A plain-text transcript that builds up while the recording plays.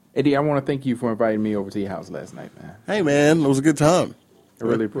Eddie, I want to thank you for inviting me over to your house last night, man. Hey, man, it was a good time. I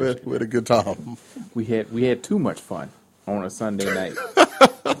really appreciate it. We had a good time. We had too much fun on a Sunday night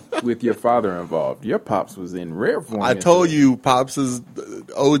with your father involved. Your pops was in rare form. I told you, Pops is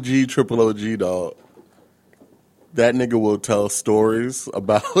OG, triple OG, dog. That nigga will tell stories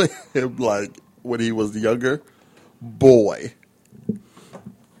about him like when he was younger. Boy.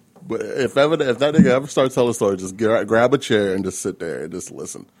 But if that nigga ever starts telling stories, just grab a chair and just sit there and just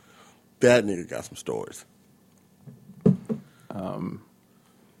listen. That nigga got some stories.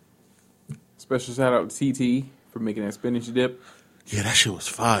 Special shout out to TT for making that spinach dip. Yeah, that shit was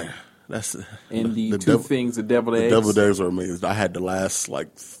fire. That's And the things of deviled eggs. The deviled eggs were amazing. I had the last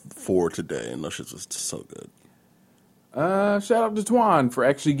like 4 today, and those shits was just so good. Shout out to Twan for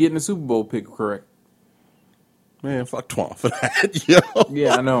actually getting the Super Bowl pick correct. Man, fuck Twan for that, yo.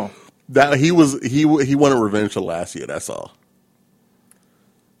 Yeah, I know. That he wanted revenge for last year. That's all.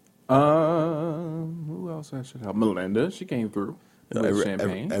 Who else I should help? Melinda, she came through with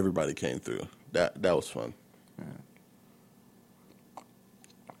champagne. Everybody came through. That was fun. Yeah.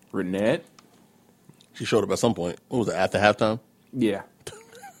 Renette, She showed up at some point. What was it, after halftime? yeah,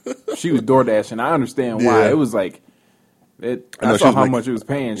 she was door dashing. I understand why. Yeah. It was like I saw how much it was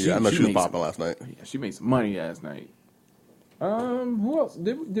paying. I know she was popping last night. Yeah, she made some money last night. Who else?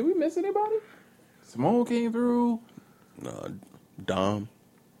 Did we miss anybody? Simone came through. Dom.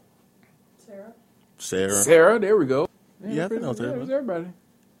 Sarah. Sarah, there we go. Yeah, I think that was it was everybody.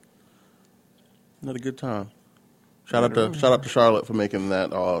 Had a good time. Shout out to Charlotte for making that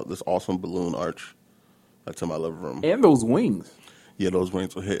this awesome balloon arch that's in my living room. And those wings. Yeah, those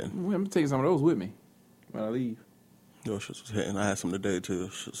wings were hitting. I'm gonna take some of those with me when I leave. Those shits was hitting. I had some today too.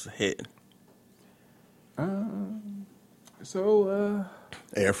 Shits was hitting.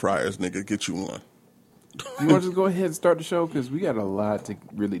 Air fryers, nigga, get you one. You want to just go ahead and start the show because we got a lot to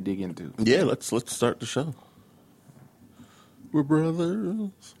really dig into. Yeah, let's start the show. We're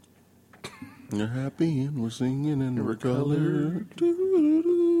brothers. You're happy and we're singing and we're colored.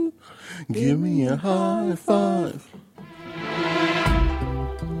 Doo-doo-doo. Give me a high five.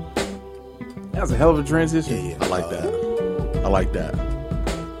 That was a hell of a transition. Yeah, I like that. I like that.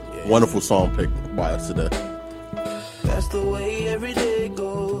 Yeah. Wonderful song pick by us today. That's the way every day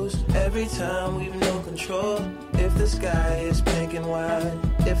goes. Every time we've no control. If the sky is pink and white,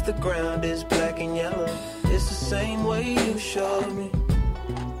 if the ground is black and yellow, it's the same way you showed me.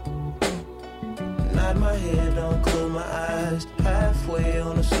 Nod my head, don't close my eyes. Halfway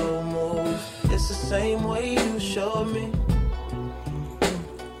on a slow move. It's the same way you showed me.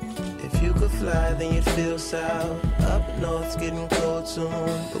 If you could fly, then you'd feel south. Up north's getting cold soon.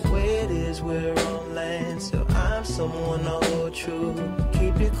 The way it is, we're on land. So I'm someone to hold true.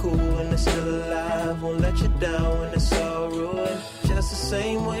 Keep you cool when it's still alive. Won't let you down when it's all ruined. Just the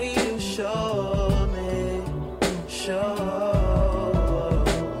same way you showed me. Showed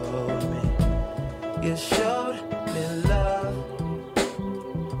me. You showed me love.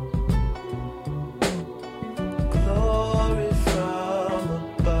 Glory from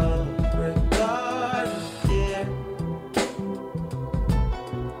above. Regard, dear.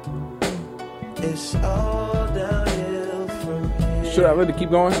 It's all downhill from here. Should I let it keep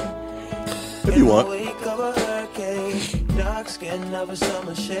going? If you want. In the wake of a hurricane, dark skin of a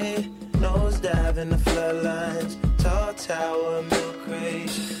summer shade, nose dive in the floodlines, tall tower, milk crate.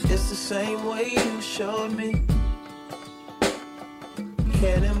 It's the same way you showed me.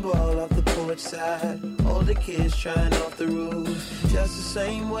 Cannonball off the porch side, older kids trying off the roof. Just the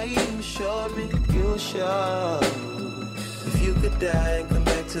same way you showed me. You showed. If you could die and come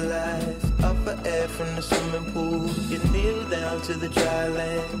back to life, up for air from the swimming pool, you kneel down to the dry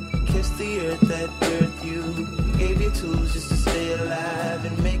land, kiss the earth that birthed you, gave you tools just to stay alive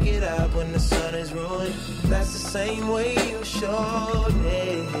and make it out when the sun is ruined. That's the same way you showed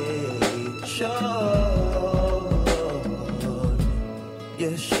me,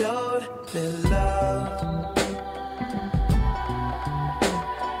 you showed me love.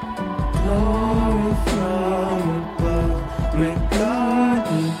 Glory from above, regard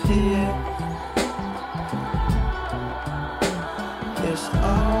me, dear. It's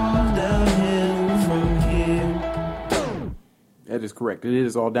all downhill from here. That is correct. It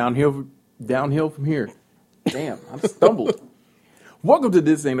is all downhill from here. Damn, I stumbled. Welcome to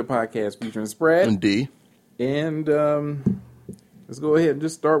This Ain't a Podcast featuring Sprad. And D. And let's go ahead and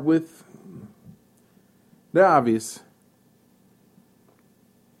just start with the obvious.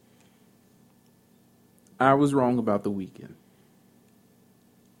 I was wrong about the weekend.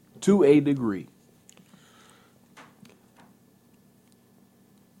 To a degree.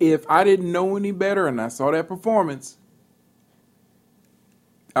 If I didn't know any better and I saw that performance,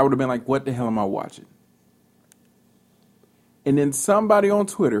 I would have been like, what the hell am I watching? And then somebody on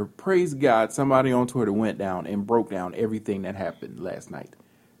Twitter, praise God, somebody on Twitter went down and broke down everything that happened last night.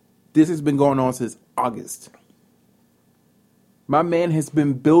 This has been going on since August. My man has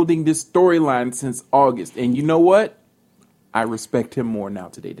been building this storyline since August. And you know what? I respect him more now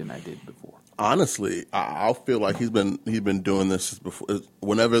today than I did before. Honestly, I feel like he's been doing this before.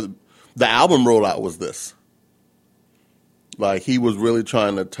 Whenever the album rollout was this. Like, he was really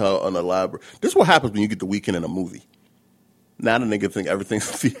trying to tell an elaborate... This is what happens when you get The Weeknd in a movie. Now the nigga think everything's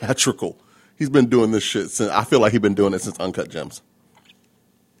theatrical. He's been doing this shit since... I feel like he's been doing it since Uncut Gems.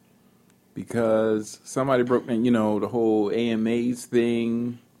 Because somebody broke, the whole AMAs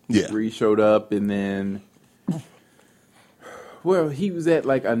thing. Yeah. Where he showed up and then... Well, he was at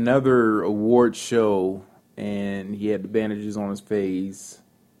like another award show and he had the bandages on his face.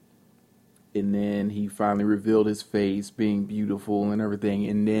 And then he finally revealed his face being beautiful and everything.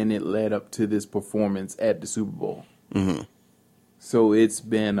 And then it led up to this performance at the Super Bowl. Mm-hmm. So it's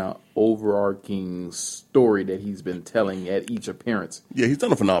been an overarching story that he's been telling at each appearance. Yeah, he's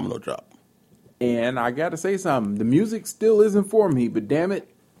done a phenomenal job. And I got to say something. The music still isn't for me, but damn it,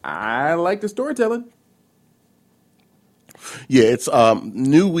 I like the storytelling. Yeah, it's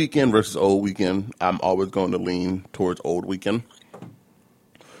new Weeknd versus old Weeknd. I'm always going to lean towards old Weeknd.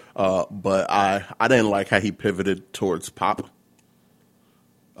 But I didn't like how he pivoted towards pop.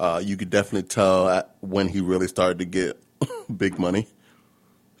 You could definitely tell when he really started to get big money.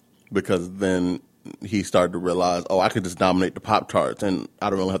 Because then he started to realize, I could just dominate the pop charts and I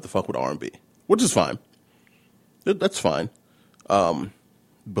don't really have to fuck with R&B. Which is fine. That's fine.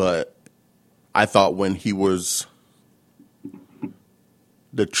 But I thought when he was...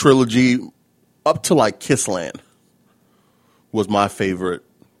 The trilogy up to like Kissland was my favorite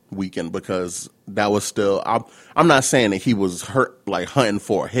Weeknd because that was still... I'm not saying that he was hunting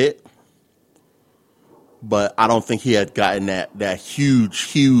for a hit, but I don't think he had gotten that huge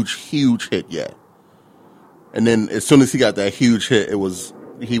hit yet. And then as soon as he got that huge hit,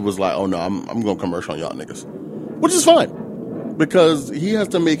 he was like, oh no, I'm going to commercial on y'all niggas. Which is fine because he has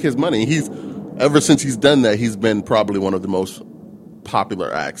to make his money. Ever since he's done that, he's been probably one of the most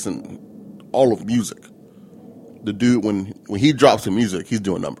popular acts in all of music. The dude, when he drops in music, he's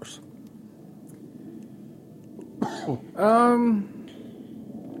doing numbers.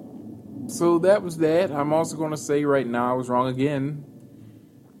 So that was that. I'm also going to say right now I was wrong again.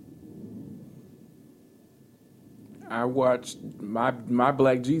 I watched my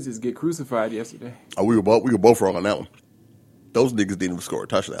Black Jesus get crucified yesterday. Oh, we were both wrong on that one. Those niggas didn't even score a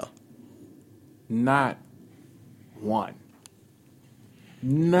touchdown. Not one.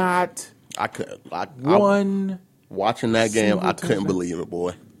 Not I couldn't. one. Watching that game, I couldn't touchdown. believe it,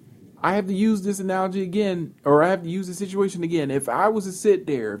 boy. I have to use this analogy again, or I have to use the situation again. If I was to sit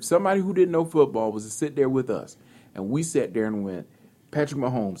there, if somebody who didn't know football was to sit there with us, and we sat there and went, Patrick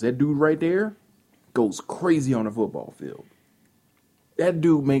Mahomes, that dude right there goes crazy on the football field. That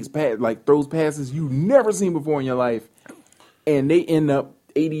dude makes throws passes you've never seen before in your life, and they end up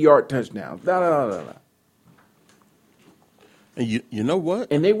 80-yard touchdowns. And you know what?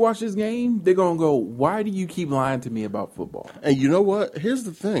 And they watch this game, they're going to go, why do you keep lying to me about football? And you know what? Here's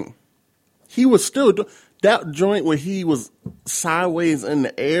the thing. He was still... that joint where he was sideways in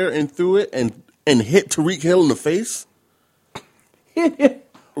the air and threw it and hit Tyreek Hill in the face. right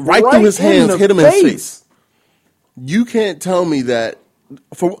through his hands, hit him in his face. You can't tell me that...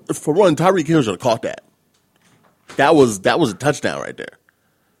 For one, Tyreek Hill should have caught that. That was a touchdown right there.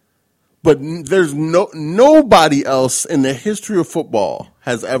 But there's nobody else in the history of football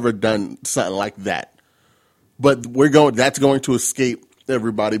has ever done something like that. But that's going to escape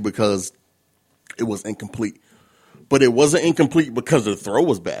everybody because it was incomplete. But it wasn't incomplete because the throw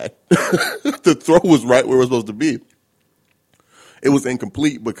was bad. The throw was right where it was supposed to be. It was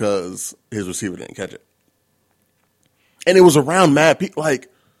incomplete because his receiver didn't catch it. And it was around mad people.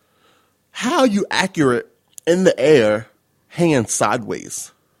 Like, how are you accurate in the air, hand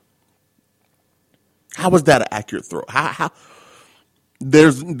sideways? How was that an accurate throw? How?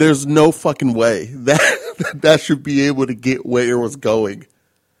 There's no fucking way that should be able to get where it was going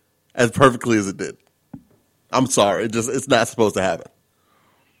as perfectly as it did. I'm sorry, it's not supposed to happen.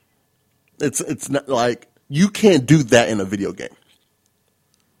 It's not like you can't do that in a video game.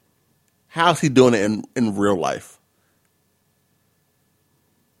 How's he doing it in real life?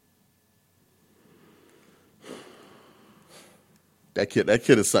 That kid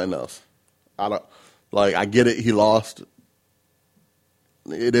is something else. I get it. He lost.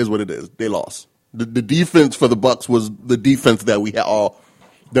 It is what it is. They lost. The defense for the Bucs was the defense that we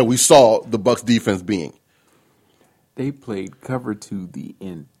saw the Bucs defense being. They played cover 2 the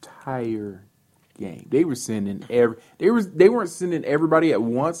entire game. They were sending they weren't sending everybody at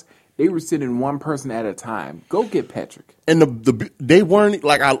once. They were sending one person at a time. Go get Patrick. And they weren't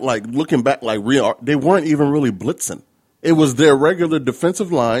looking back they weren't even really blitzing. It was their regular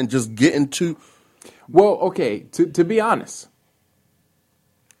defensive line just getting to. Well, okay, to be honest,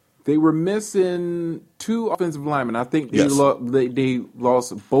 they were missing 2 offensive linemen. I think they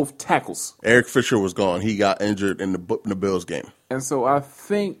lost both tackles. Eric Fisher was gone. He got injured in the Bills game. And so I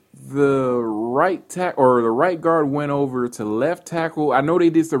think the right guard went over to left tackle. I know they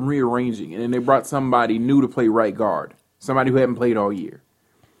did some rearranging, and then they brought somebody new to play right guard, somebody who hadn't played all year.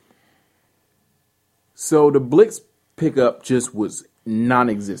 So the blitz pickup just was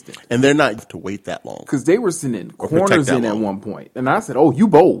non-existent. And they're not to wait that long. Because they were sending corners in at one point. And I said, oh, you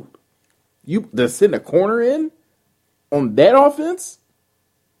bold. They're sending a corner in on that offense?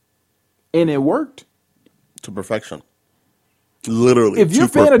 And it worked. To perfection. Literally. If you're a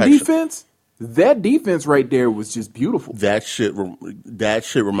fan of defense, that defense right there was just beautiful. That shit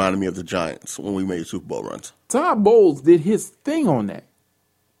reminded me of the Giants when we made Super Bowl runs. Todd Bowles did his thing on that.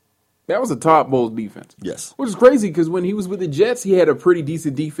 That was a Todd Bowles defense. Yes. Which is crazy because when he was with the Jets, he had a pretty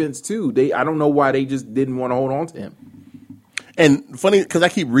decent defense too. I don't know why they just didn't want to hold on to him. And funny because I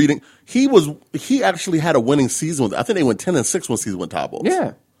keep reading, he actually had a winning season with. I think they went 10-6 one season with Todd Bowles.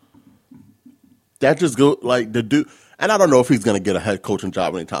 Yeah. That just go like the dude. And I don't know if he's going to get a head coaching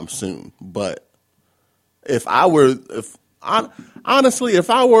job anytime soon. But if I were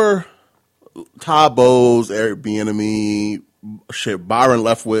Todd Bowles, Eric Bieniemy, Byron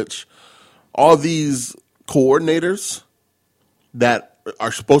Leftwich, all these coordinators that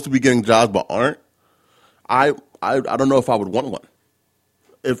are supposed to be getting jobs but aren't, I don't know if I would want one.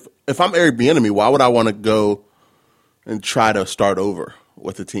 If I'm Eric Bieniemy, why would I want to go and try to start over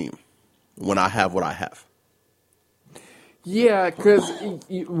with the team when I have what I have? Yeah, because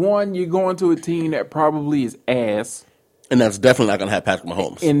one, you're going to a team that probably is ass. And that's definitely not going to have Patrick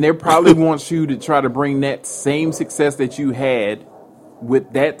Mahomes. And they probably want you to try to bring that same success that you had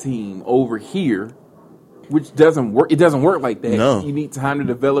with that team over here, which doesn't work. It doesn't work like that. No. You need time to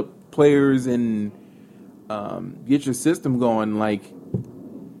develop players and get your system going. Like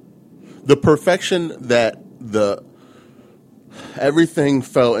the perfection that everything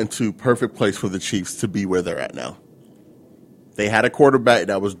fell into perfect place for the Chiefs to be where they're at now. They had a quarterback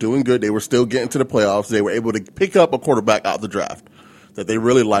that was doing good. They were still getting to the playoffs. They were able to pick up a quarterback out of the draft that they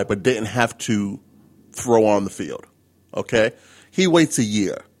really liked, but didn't have to throw on the field. Okay? He waits a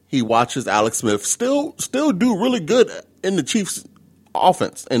year. He watches Alex Smith still do really good in the Chiefs'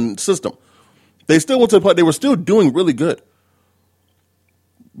 offense and system. They still went to the play. They were still doing really good.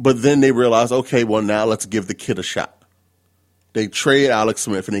 But then they realized, okay, well, now let's give the kid a shot. They trade Alex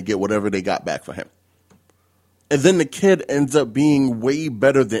Smith and they get whatever they got back for him. And then the kid ends up being way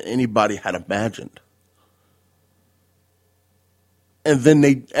better than anybody had imagined. And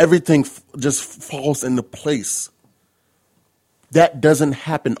then everything just falls into place. That doesn't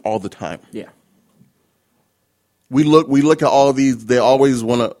happen all the time. Yeah. We look at all these. They always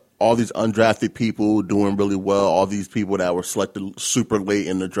want all these undrafted people doing really well. All these people that were selected super late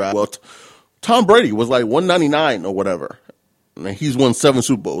in the draft. Well, Tom Brady was like 199 or whatever, and he's won 7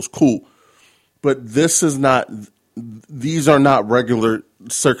 Super Bowls. Cool. But these are not regular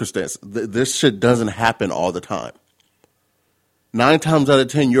circumstances. This shit doesn't happen all the time. 9 times out of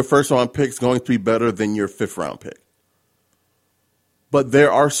 10, your first round pick is going to be better than your 5th round pick. But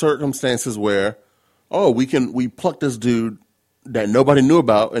there are circumstances where, we plucked this dude that nobody knew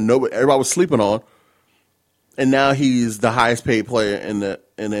about and everybody was sleeping on, and now he's the highest paid player in the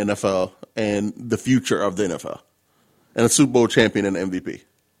NFL and the future of the NFL, and a Super Bowl champion and MVP.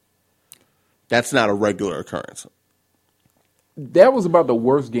 That's not a regular occurrence. That was about the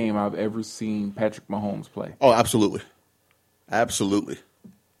worst game I've ever seen Patrick Mahomes play. Oh, absolutely. Absolutely.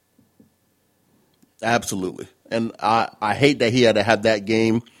 Absolutely. And I hate that he had to have that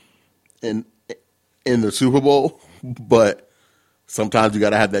game in the Super Bowl, but sometimes you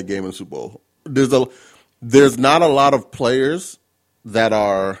got to have that game in the Super Bowl. There's not a lot of players that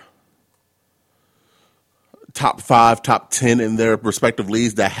are top 5, top 10 in their respective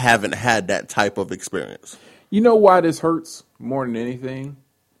leagues that haven't had that type of experience. You know why this hurts more than anything?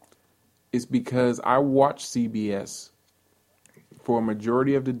 It's because I watch CBS for a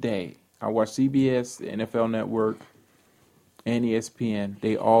majority of the day. I watch CBS, the NFL Network, and ESPN.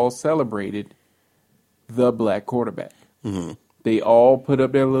 They all celebrated the black quarterback. Mm-hmm. They all put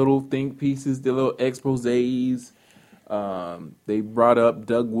up their little think pieces, their little exposés. They brought up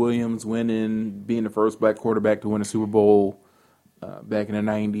Doug Williams being the first black quarterback to win a Super Bowl back in the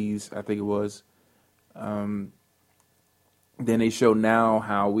 90s, I think it was. Then they show now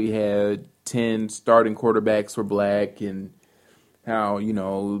how we had 10 starting quarterbacks were black and how,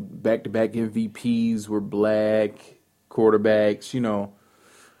 back-to-back MVPs were black quarterbacks,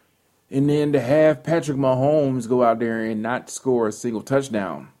 And then to have Patrick Mahomes go out there and not score a single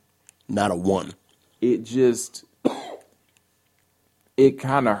touchdown. Not a one. It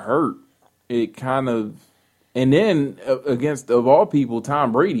kind of hurt. And then against, of all people,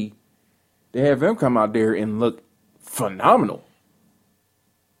 Tom Brady, they have him come out there and look phenomenal.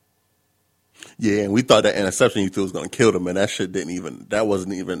 Yeah, and we thought that interception he threw was going to kill them, and that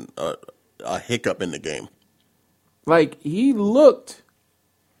wasn't even a hiccup in the game. Like, he looked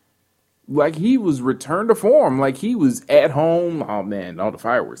like he was returned to form, like he was at home. Oh, man, all the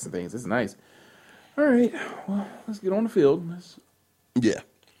fireworks and things. It's nice. All right, well, let's get on the field. Yeah.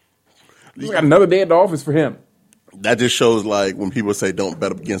 We got another day at the office for him. That just shows, like, when people say don't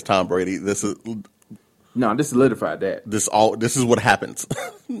bet up against Tom Brady, this solidified that. This is what happens.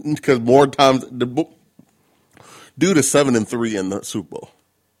 Because more times, dude is 7-3 in the Super Bowl.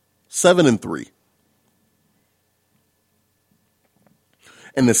 7-3.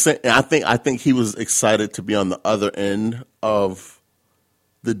 And I think he was excited to be on the other end of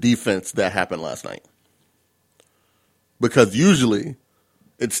the defense that happened last night. Because usually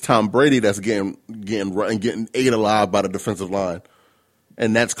it's Tom Brady that's getting ate alive by the defensive line,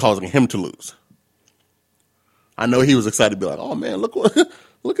 and that's causing him to lose. I know he was excited to be like, "Oh man, look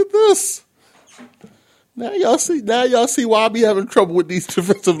at this." Now y'all see why I be having trouble with these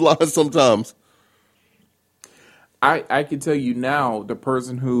defensive lines sometimes. I can tell you now, the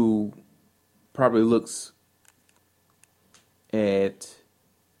person who probably looks at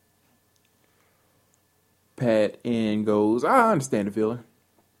Pat and goes, I understand the feeling.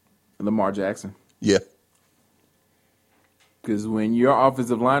 Lamar Jackson. Yeah. Because when your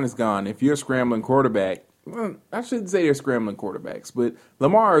offensive line is gone, if you're a scrambling quarterback, well, I shouldn't say they're scrambling quarterbacks, but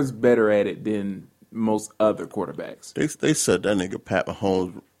Lamar is better at it than most other quarterbacks. They said that nigga Pat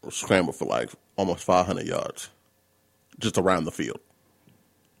Mahomes scrambled for like almost 500 yards just around the field.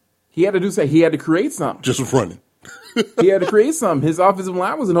 He had to create something. Just running. He had to create something. His offensive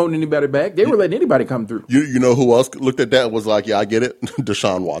line wasn't holding anybody back. They were letting anybody come through. You know who else looked at that and was like, yeah, I get it?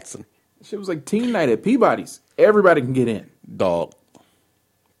 Deshaun Watson. Shit was like team night at Peabody's. Everybody can get in. Dog.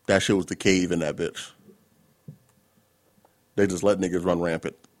 That shit was the cave in that bitch. They just let niggas run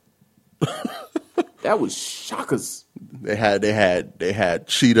rampant. That was shockers. They had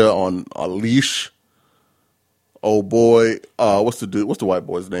Cheetah on a leash. Oh boy, what's the white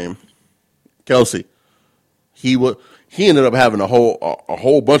boy's name? Kelsey. He ended up having a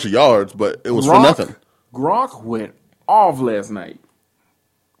whole bunch of yards, but it was for nothing. Gronk went off last night.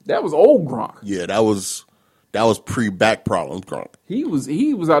 That was old Gronk. Yeah, that was pre-back problems Gronk. He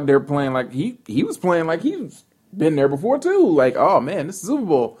was out there playing like he was playing like he's been there before too. Like, oh man, this is Super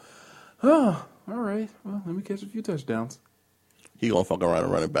Bowl. Oh, all right. Well, let me catch a few touchdowns. He gonna fuck around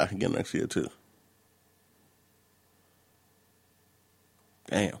and run it back again next year too.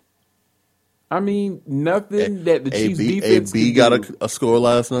 Damn. I mean, nothing that the Chiefs defense AB got a score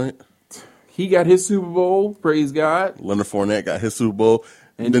last night. He got his Super Bowl. Praise God. Leonard Fournette got his Super Bowl.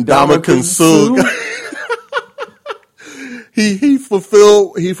 And then Ndamukong Suh. He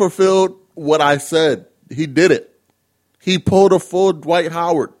fulfilled what I said. He did it. He pulled a full Dwight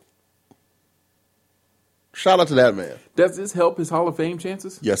Howard. Shout out to that man. Does this help his Hall of Fame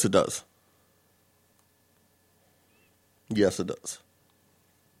chances? Yes, it does. Yes, it does.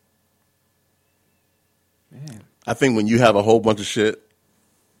 Man. I think when you have a whole bunch of shit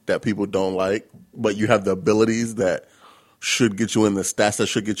that people don't like, but you have the abilities that should get you in, the stats that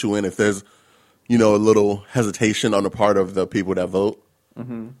should get you in, if there's, a little hesitation on the part of the people that vote,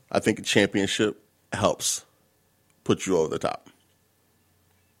 I think a championship helps put you over the top.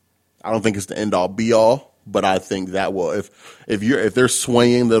 I don't think it's the end all be all, but I think that will, if they're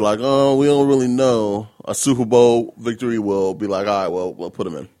swaying, they're like, oh, we don't really know. A Super Bowl victory will be like, all right, well, we'll put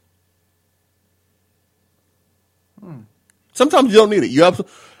them in. Sometimes you don't need it.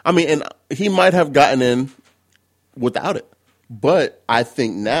 And he might have gotten in without it. But I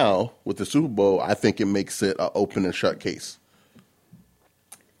think now, with the Super Bowl, I think it makes it an open and shut case.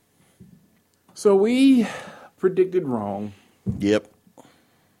 So we predicted wrong. Yep.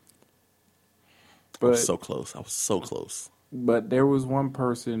 But, I was so close. But there was one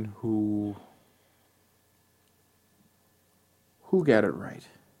person who got it right.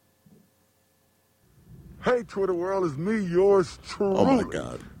 Hey, Twitter world, it's me, yours truly. Oh, my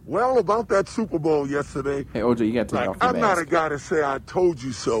God. Well, about that Super Bowl yesterday. Hey, OJ, you got to take off your I'm mask. not a guy to say I told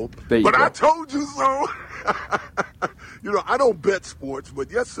you so, but I told you so. I don't bet sports,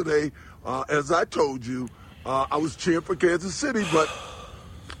 but yesterday, as I told you, I was cheering for Kansas City, but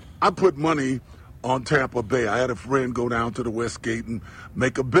I put money on Tampa Bay. I had a friend go down to the Westgate and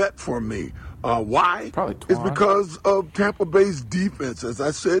make a bet for me. Why? Probably It's Twan. because of Tampa Bay's defense. As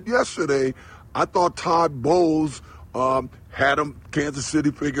I said yesterday, I thought Todd Bowles had Kansas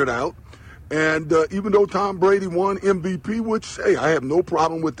City figured out. And even though Tom Brady won MVP, which, hey, I have no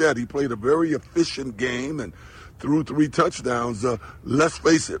problem with that. He played a very efficient game and threw 3 touchdowns. Let's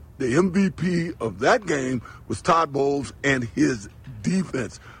face it, the MVP of that game was Todd Bowles and his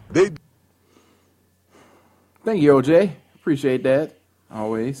defense. They Thank you, OJ. Appreciate that.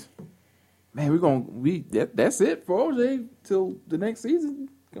 Always. Man, that's it for OJ till the next season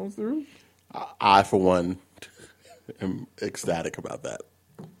comes through. I, for one, am ecstatic about that.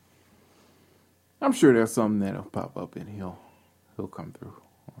 I'm sure there's something that'll pop up and he'll come through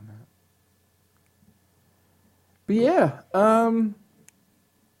on that. But yeah,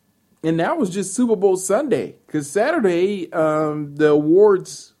 and that was just Super Bowl Sunday, because Saturday the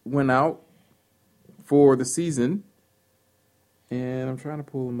awards went out for the season, and I'm trying to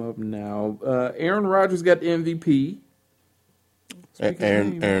pull them up now. Aaron Rodgers got the MVP.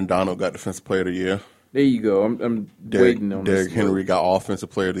 Aaron Donald got Defensive Player of the Year. There you go. I'm waiting on Derrick this. Henry got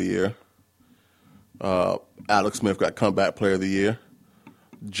Offensive Player of the Year. Alex Smith got Comeback Player of the Year.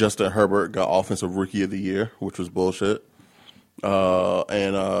 Justin Herbert got Offensive Rookie of the Year, which was bullshit.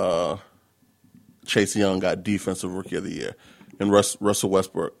 And Chase Young got Defensive Rookie of the Year. And Russell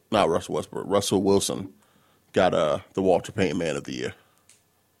Wilson got the Walter Payton Man of the Year.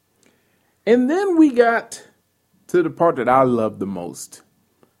 And then we got to the part that I love the most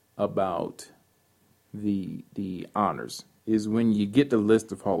about the honors, is when you get the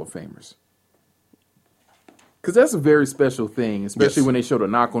list of Hall of Famers. Because that's a very special thing, especially Yes. when they show the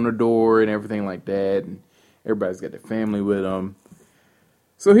knock on the door and everything like that, and everybody's got their family with them.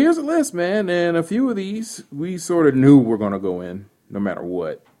 So here's a list, man, and a few of these we sort of knew were going to go in no matter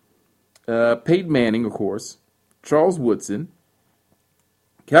what. Peyton Manning, of course, Charles Woodson,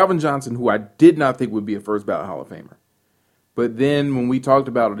 Calvin Johnson, who I did not think would be a first ballot Hall of Famer. But then when we talked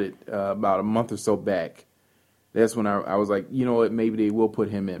about it about a month or so back, that's when I was like, you know what, maybe they will put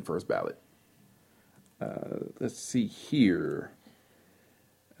him in first ballot. Let's see here.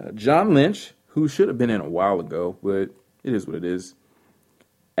 John Lynch, who should have been in a while ago, but it is what it is.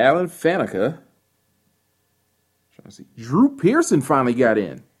 Alan Faneca. Trying to see. Drew Pearson finally got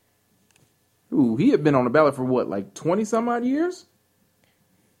in. Ooh, he had been on the ballot for what, like 20 some odd years?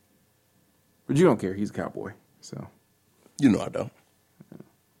 But you don't care. He's a Cowboy. So, You know I don't.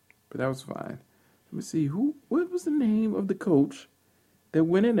 but that was fine. Let me see. What was the name of the coach that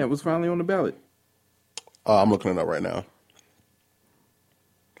went in that was finally on the ballot? I'm looking it up right now.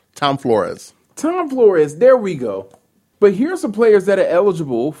 Tom Flores. Tom Flores. There we go. But here's some players that are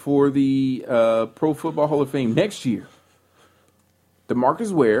eligible for the Pro Football Hall of Fame next year.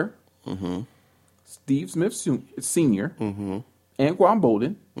 DeMarcus Ware. Mm-hmm. Steve Smith Sr. Mm-hmm. Anquan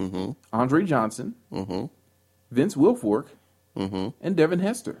Bolden. Mm-hmm. Andre Johnson. Mm-hmm. Vince Wilfork. Mm-hmm. And Devin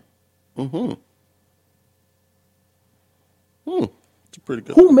Hester. Mm-hmm. It's pretty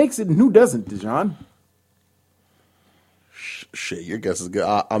good. Who makes it and who doesn't, Dijon? Shit, your guess is good.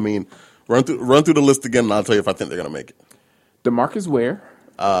 I mean, run through the list again, and I'll tell you if I think they're gonna make it. DeMarcus Ware.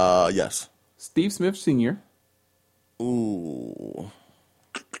 Yes. Steve Smith Sr. Ooh.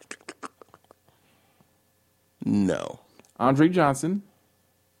 No. Andre Johnson.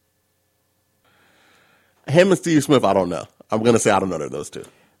 Him and Steve Smith, I don't know. I'm gonna say I don't know those two.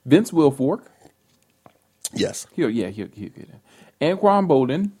 Vince Wilfork. Yes. He'll get it. Anquan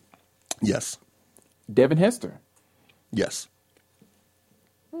Bolden. Yes. Devin Hester. Yes.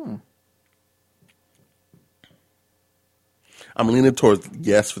 I'm leaning towards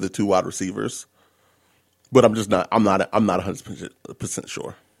yes for the 2 wide receivers, but I'm not 100%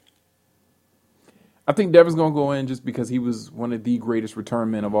 sure. I think Devin's going to go in just because he was one of the greatest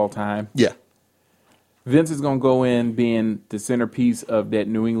return men of all time. Yeah. Vince is going to go in being the centerpiece of that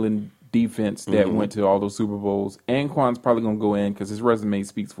New England defense that went to all those Super Bowls. Anquan's probably going to go in because his resume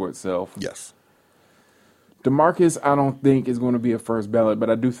speaks for itself. Yes. DeMarcus, I don't think is going to be a first ballot, but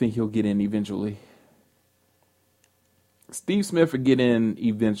I do think he'll get in eventually. Steve Smith will get in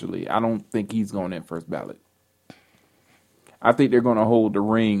eventually. I don't think he's going in first ballot. I think they're going to hold the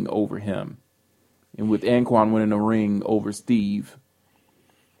ring over him. And with Anquan winning the ring over Steve,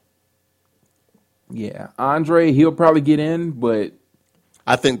 yeah. Andre, he'll probably get in, but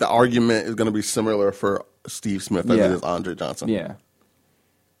I think the argument is going to be similar for Steve Smith as Yeah. it is Andre Johnson. yeah.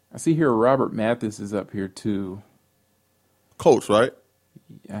 I see here Robert Mathis is up here too. Colts, right?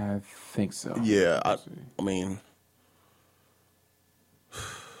 I think so. Yeah. I mean,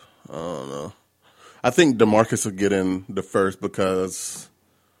 I don't know. I think DeMarcus will get in the first because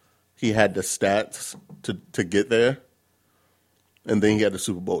he had the stats to get there, and then he had the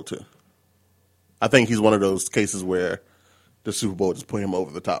Super Bowl too. I think he's one of those cases where the Super Bowl just put him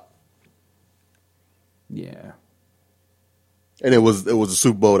over the top. Yeah. And it was a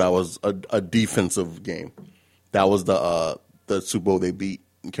Super Bowl that was a defensive game. That was the Super Bowl they beat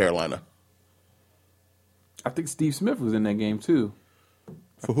in Carolina. I think Steve Smith was in that game too.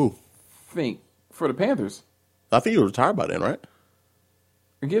 For who? I think for the Panthers. I think he was retired by then, right?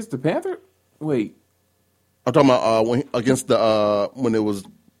 Against the Panthers? Wait. I'm talking about when it was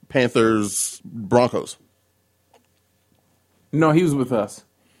Panthers Broncos. No, he was with us.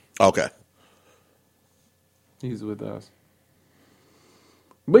 Okay. He's with us.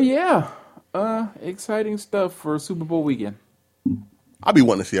 But yeah, exciting stuff for Super Bowl weekend. I'll be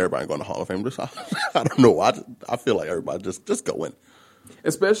wanting to see everybody go in the Hall of Fame. I don't know. I feel like everybody just go in.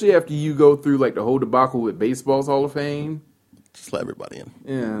 Especially after you go through like the whole debacle with baseball's Hall of Fame. Just let everybody in.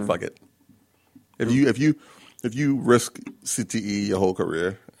 Yeah. Fuck it. If you risk CTE your whole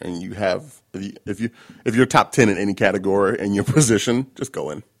career and you have if you're top 10 in any category in your position, just go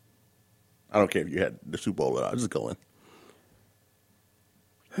in. I don't care if you had the Super Bowl or not. Just go in.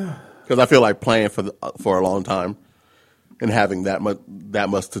 Because I feel like playing for a long time and having that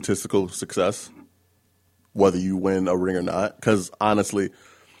much statistical success, whether you win a ring or not. Because honestly,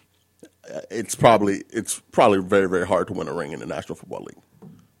 it's probably very, very hard to win a ring in the National Football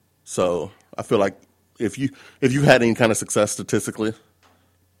League. So I feel like if you had any kind of success statistically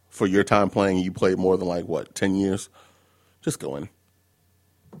for your time playing, you played more than 10 years, just go in.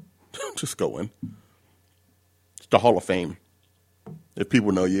 Just go in. It's the Hall of Fame. If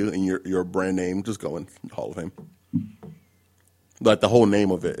people know you and you're a brand name, just go in the Hall of Fame. Like the whole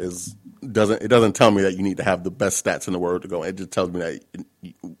name of it doesn't tell me that you need to have the best stats in the world to go in. It just tells me that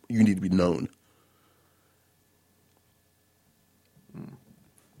you need to be known.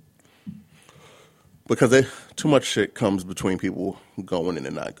 Because too much shit comes between people going in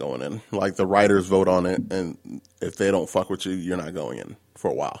and not going in. Like the writers vote on it, and if they don't fuck with you, you're not going in for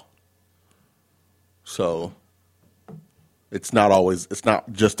a while. So it's not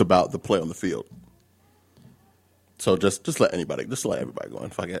just about the play on the field. So just let everybody go in.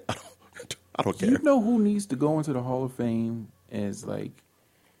 Fuck it. I don't care. You know who needs to go into the Hall of Fame as like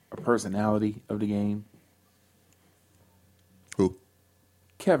a personality of the game? Who?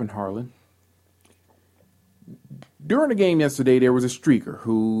 Kevin Harlan. During the game yesterday, there was a streaker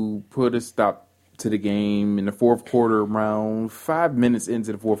who put a stop to the game in the fourth quarter, around 5 minutes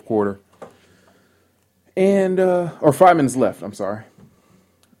into the fourth quarter. Or 5 minutes left, I'm sorry.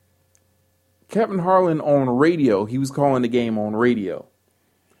 Kevin Harlan on radio, he was calling the game on radio.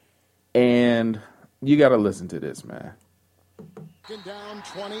 And you got to listen to this, man. Down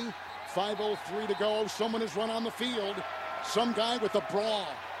 20, 5:03 to go. Someone has run on the field. Some guy with a bra.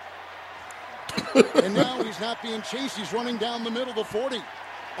 And now he's not being chased. He's running down the middle of the 40.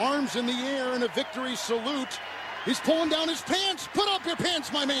 Arms in the air in a victory salute. He's pulling down his pants. Put up your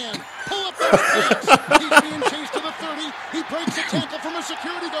pants, my man. Pull up those pants. He's being chased to the 30. He breaks a tackle from a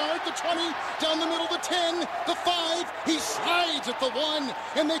security guard. The 20, down the middle, the 10, the 5. He slides at the 1,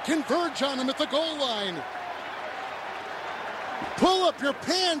 and they converge on him at the goal line. Pull up your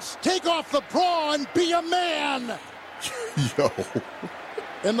pants, take off the bra, and be a man. Yo.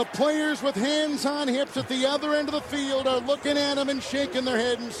 And the players with hands on hips at the other end of the field are looking at him and shaking their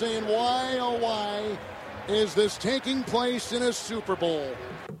head and saying, why, oh, why is this taking place in a Super Bowl?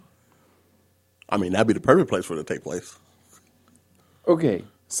 I mean, that'd be the perfect place for it to take place. Okay,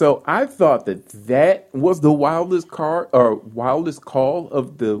 so I thought that was the wildest call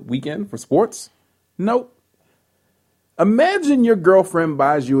of the weekend for sports. Nope. Imagine your girlfriend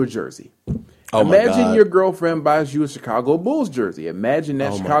buys you a jersey. Oh my Imagine God. your girlfriend buys you a Chicago Bulls jersey. Imagine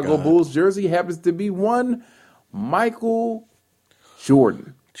that Oh my Chicago God. Bulls jersey happens to be one Michael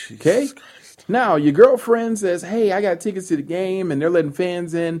Jordan. Jesus Okay? Christ. Now, your girlfriend says, hey, I got tickets to the game and they're letting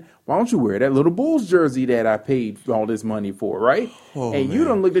fans in. Why don't you wear that little Bulls jersey that I paid all this money for, right? Oh, and you man.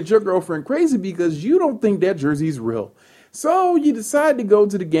 don't look at your girlfriend crazy because you don't think that jersey's real. So you decide to go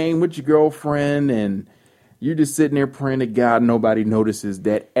to the game with your girlfriend and you're just sitting there praying to God nobody notices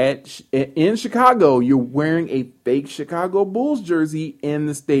that in Chicago, you're wearing a fake Chicago Bulls jersey in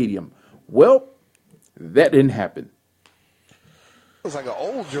the stadium. Well, that didn't happen. Looks like an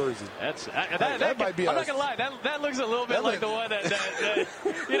old jersey. That might be I'm a- not gonna lie. That looks a little bit like the one that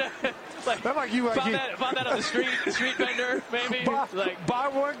you know, like That like you found that on the street vendor maybe. buy, Like buy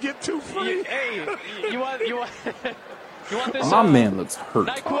one get two free. hey, you want You want this? My man looks hurt.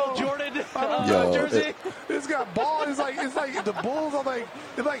 NyQuil Jordan Yo, jersey. This got ball. It's like the Bulls are like.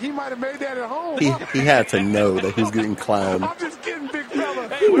 It's like he might have made that at home. He had to know that he was getting clowned. I'm just kidding, big fella.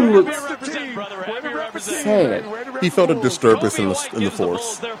 Hey, He we're looks happy to represent, brother. Happy to represent. sad. He felt a disturbance Kobe in White the gives the Bulls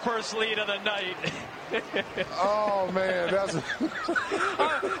force. their first lead of the night. Oh man, that's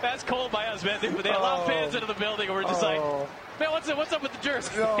That's cold by us, man. They allow fans into the building, and we're just like, man, what's up with the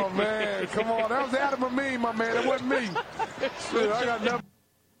jersey? oh man, come on. That was Adam and me, my man. It wasn't me. Shit, I got nothing.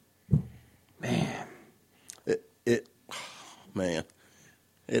 Man,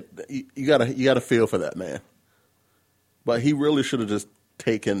 You gotta feel for that man. But he really should have just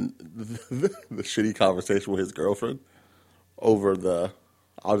taken the shitty conversation with his girlfriend over the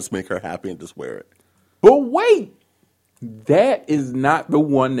I'll just make her happy and just wear it. but wait, that is not the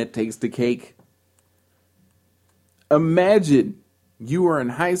one that takes the cake. Imagine you are in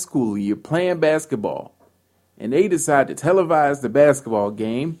high school, you're playing basketball, and they decide to televise the basketball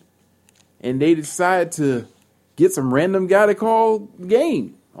game, and they decide to get some random guy to call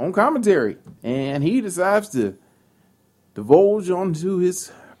game on commentary, and he decides to divulge onto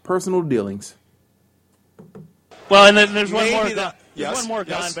his personal dealings. Well, and then there's one Maybe more. that- There's yes, one more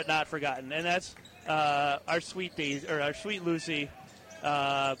yes. gone but not forgotten, and that's our sweet Lucy.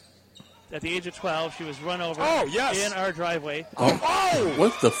 At the age of 12, she was run over Oh, yes. in our driveway. Oh,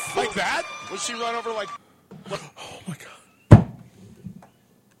 What the fuck? like that? Was she run over like? Oh my god.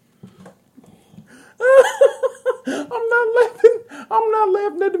 I'm not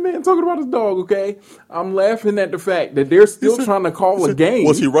laughing at the man talking about his dog, okay? I'm laughing at the fact that they're still trying to call a game.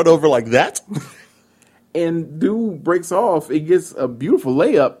 Was he run over like that? And dude breaks off. It gets a beautiful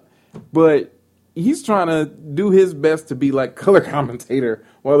layup, but he's trying to do his best to be like color commentator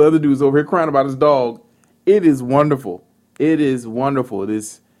while the other dude's over here crying about his dog. It is wonderful. It is wonderful. It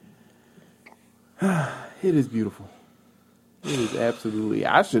is beautiful. It is absolutely.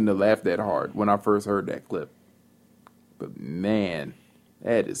 I shouldn't have laughed that hard when I first heard that clip. But man,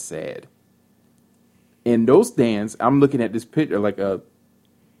 that is sad. In those stands, I'm looking at this picture, like a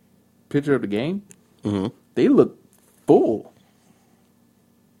picture of the game. Mm-hmm. They look full.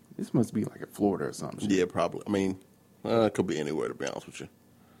 This must be like in Florida or something. Yeah, probably. I mean, it could be anywhere, to be honest with you.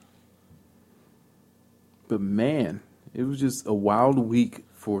 But man, it was just a wild week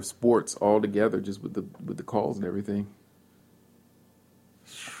for sports altogether, just with the calls and everything.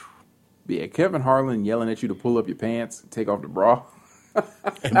 But yeah, Kevin Harlan yelling at you to pull up your pants, take off the bra,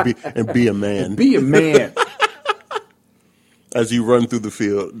 And be a man. be a man. As you run through the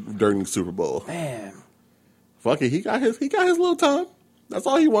field during the Super Bowl. Man, Fuck it, he got his little time. That's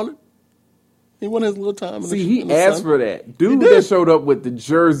all he wanted. He wanted his little time. see, he asked for that. Dude that showed up with the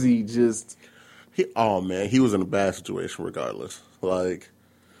jersey just. Oh man, he was in a bad situation regardless. Like,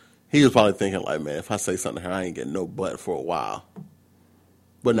 he was probably thinking like, man, if I say something here, I ain't getting no butt for a while.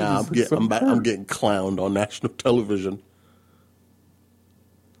 But now I'm getting clowned on national television.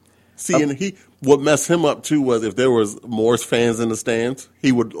 See, and what messed him up too was if there was more fans in the stands,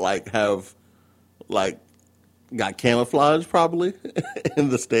 he would have got camouflage probably in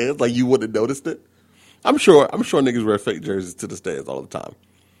the stands. Like, you wouldn't have noticed it. I'm sure niggas wear fake jerseys to the stands all the time.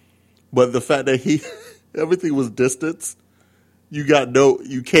 But the fact that everything was distanced, you can't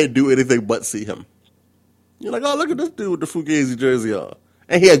do anything but see him. You're like, oh, look at this dude with the Fugazi jersey on.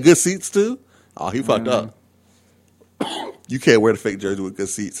 And he had good seats too. Oh, he fucked up. You can't wear the fake jersey with good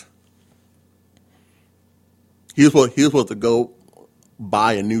seats. He was supposed to go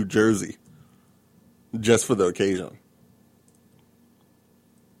buy a new jersey just for the occasion.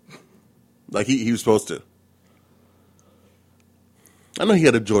 Like, he was supposed to. I know he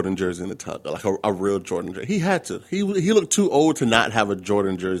had a Jordan jersey in the top, like a real Jordan jersey. He had to. He looked too old to not have a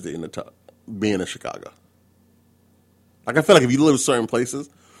Jordan jersey in the top, being in Chicago. Like, I feel like if you live in certain places,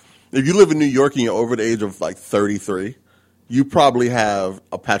 if you live in New York and you're over the age of like 33, you probably have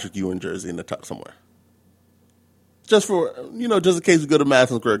a Patrick Ewing jersey in the top somewhere. Just for, just in case you go to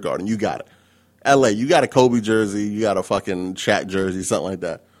Madison Square Garden, you got it. LA, you got a Kobe jersey, you got a fucking Shaq jersey, something like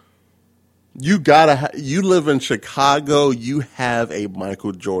that. You live in Chicago, you have a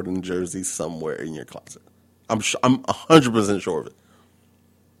Michael Jordan jersey somewhere in your closet. I'm 100% sure of it.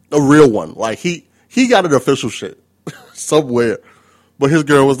 A real one. Like, he got an official shit somewhere. But his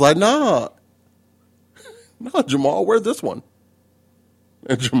girl was like, nah, Jamal, where's this one?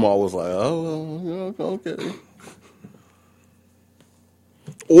 And Jamal was like, oh, okay.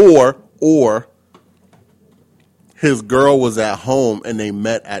 Or his girl was at home and they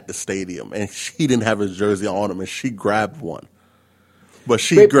met at the stadium and she didn't have his jersey on him and she grabbed one. But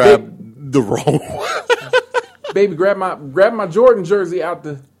she grabbed the wrong one. Baby, grab my Jordan jersey out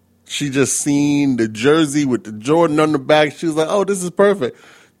the She just seen the jersey with the Jordan on the back. She was like, "Oh, this is perfect."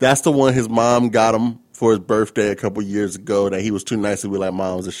 That's the one his mom got him for his birthday a couple years ago. That he was too nice to be like,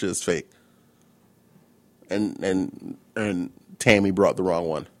 "Mom, this shit's fake." And Tammy brought the wrong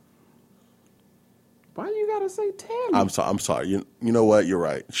one. Why you gotta say Tammy? I'm sorry. You know what? You're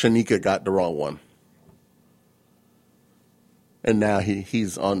right. Shanika got the wrong one, and now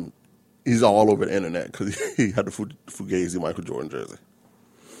he's all over the internet because he had the Fugazi Michael Jordan jersey.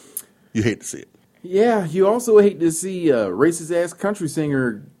 You hate to see it. Yeah, you also hate to see a racist ass country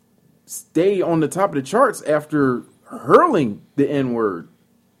singer stay on the top of the charts after hurling the N word.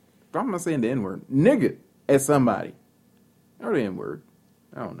 I'm not saying the N word, nigga, at somebody, or the N word.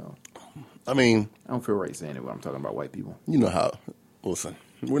 I don't know. I mean, I don't feel right saying it when I'm talking about white people. You know how? Listen,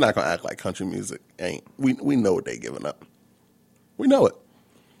 we're not gonna act like country music ain't. We know what they giving up. We know it.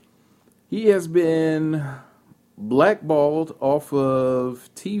 He has been blackballed off of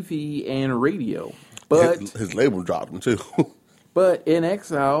TV and radio, but his label dropped him too. But in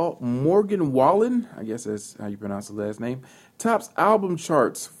exile, Morgan Wallen, I guess that's how you pronounce the last name, tops album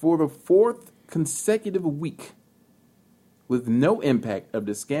charts for the 4th consecutive week, with no impact of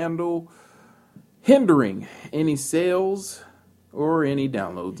the scandal hindering any sales or any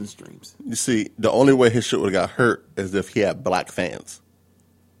downloads and streams. You see, the only way his shit would have got hurt is if he had black fans.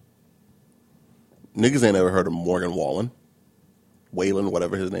 Niggas ain't ever heard of Morgan Wallen. Waylon,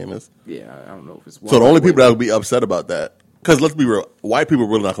 whatever his name is. Yeah, I don't know if it's... So the only people that would be upset about that, because let's be real, white people are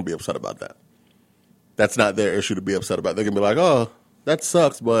really not going to be upset about that. That's not their issue to be upset about. They're going to be like, oh, that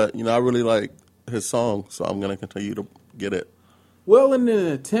sucks, but, I really like his song, so I'm going to continue to get it. Well, in an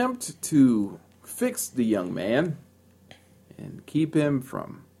attempt to fix the young man and keep him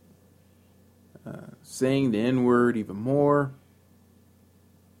from saying the N-word even more,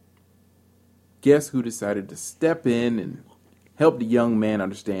 guess who decided to step in and help the young man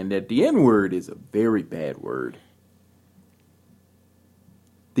understand that the N-word is a very bad word?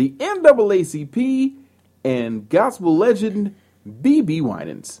 The NAACP and gospel legend BeBe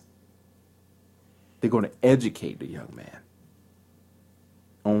Winans. They're going to educate the young man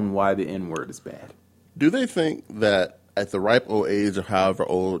on why the N-word is bad. Do they think that at the ripe old age of however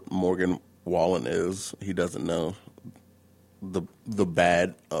old Morgan Wallen is, he doesn't know the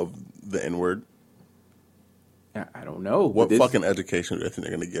bad of the N-word? I don't know. What fucking education do they think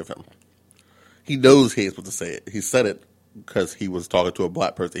they're going to give him? He knows he ain't supposed to say it. He said it because he was talking to a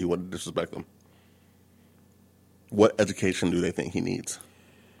black person. He wanted to disrespect them. What education do they think he needs?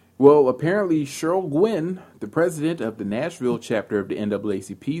 Well, apparently Cheryl Gwynn, the president of the Nashville chapter of the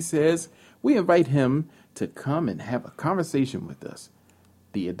NAACP, says, we invite him to come and have a conversation with us,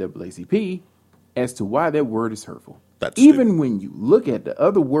 the NAACP, as to why that word is hurtful. Even when you look at the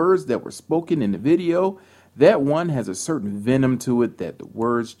other words that were spoken in the video, that one has a certain venom to it that the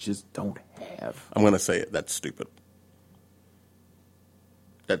words just don't have. I'm going to say it. That's stupid.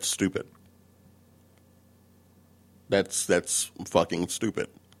 That's stupid. That's fucking stupid.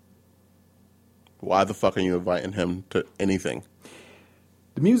 Why the fuck are you inviting him to anything?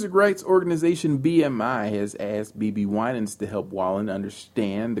 The music rights organization BMI has asked BeBe Winans to help Wallen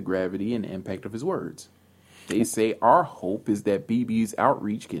understand the gravity and impact of his words. They say our hope is that BeBe's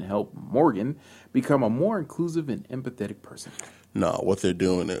outreach can help Morgan become a more inclusive and empathetic person. No, what they're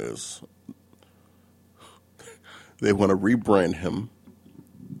doing is they want to rebrand him,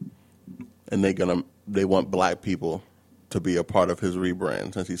 and they want black people to be a part of his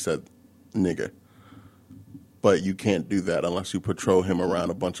rebrand, since he said nigger. But you can't do that unless you patrol him around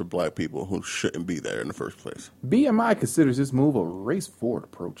a bunch of black people who shouldn't be there in the first place. BMI considers this move a race-forward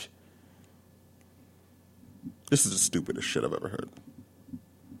approach. This is the stupidest shit I've ever heard.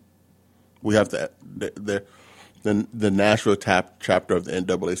 We have to... The Nashville chapter of the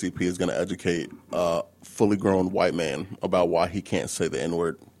NAACP is going to educate a fully grown white man about why he can't say the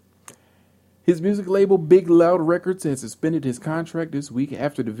N-word. His music label, Big Loud Records, has suspended his contract this week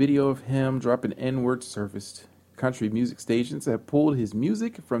after the video of him dropping N-word surfaced. Country music stations have pulled his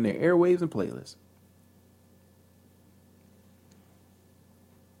music from their airwaves and playlists.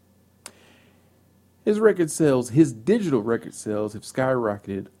 His digital record sales have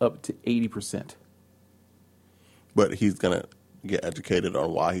skyrocketed up to 80%. But he's going to get educated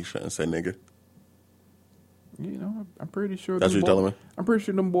on why he shouldn't say nigga. I'm pretty sure. That's what you're telling me? I'm pretty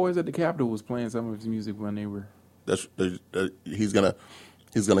sure them boys at the Capitol was playing some of his music when they were. He's gonna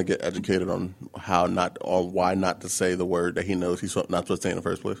get educated on why not to say the word that he knows he's not supposed to say in the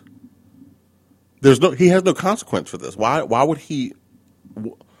first place. He has no consequence for this. Why would he?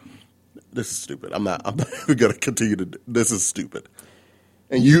 This is stupid. I'm not even gonna continue to. This is stupid.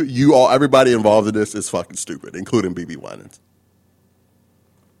 And everybody involved in this is fucking stupid, including BeBe Winans.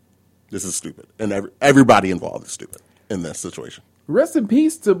 This is stupid. And everybody involved is stupid in this situation. Rest in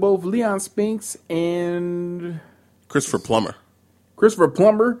peace to both Leon Spinks and Christopher Plummer. Christopher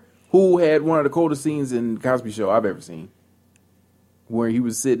Plummer, who had one of the coldest scenes in Cosby Show I've ever seen, where he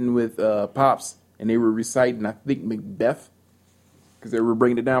was sitting with Pops and they were reciting, I think, Macbeth, because they were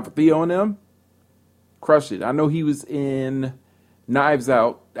bringing it down for Theo and them. Crushed it. I know he was in Knives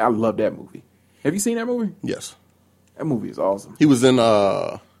Out. I love that movie. Have you seen that movie? Yes. That movie is awesome. He was in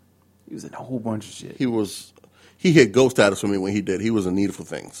He was in a whole bunch of shit. He hit ghost status for me when he did. He was in Needful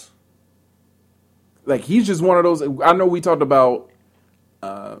Things. Like, he's just one of those. I know we talked about.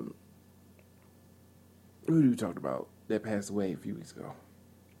 Who did we talk about that passed away a few weeks ago?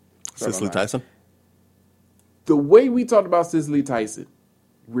 Cicely Tyson? The way we talked about Cicely Tyson,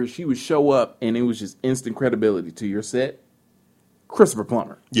 where she would show up and it was just instant credibility to your set. Christopher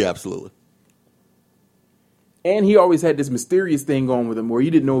Plummer. Yeah, absolutely. And he always had this mysterious thing going with him where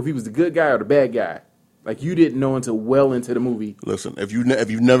you didn't know if he was the good guy or the bad guy. Like, you didn't know until well into the movie. Listen, if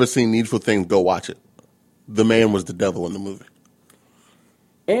you've never seen Needful Things, go watch it. The man was the devil in the movie.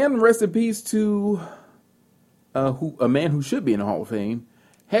 And rest in peace to a man who should be in the Hall of Fame,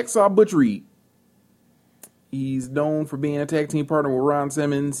 Hacksaw Butch Reed. He's known for being a tag team partner with Ron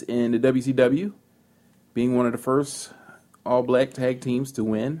Simmons in the WCW, being one of the first all-black tag teams to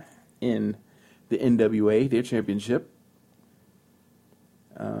win in the NWA, their championship.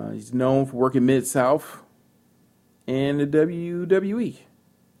 He's known for working Mid-South and the WWE.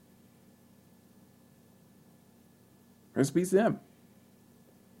 Rest in peace to him.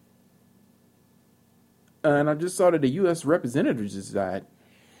 And I just saw that the U.S. representative just died.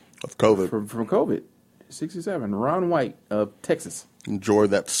 Of COVID. From COVID. 67. Ron White of Texas. Enjoy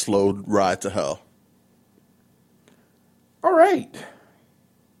that slow ride to hell. All right.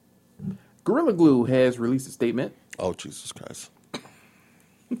 Gorilla Glue has released a statement. Oh, Jesus Christ.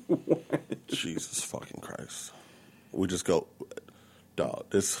 Jesus fucking Christ. We just go, dog,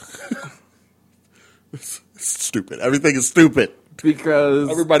 this it's stupid. Everything is stupid. Because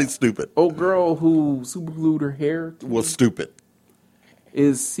everybody's stupid. Old girl who super glued her hair was stupid.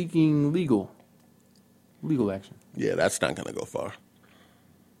 Is seeking legal action. Yeah, that's not going to go far.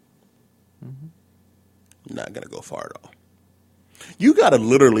 Mm-hmm. Not going to go far at all. You got to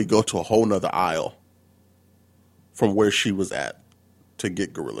literally go to a whole nother aisle from where she was at to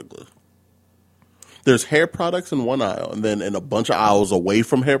get Gorilla Glue. There's hair products in one aisle, and then in a bunch of aisles away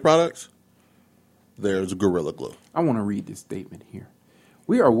from hair products, there's Gorilla Glue. I want to read this statement here.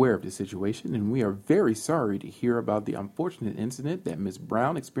 We are aware of the situation, and we are very sorry to hear about the unfortunate incident that Ms.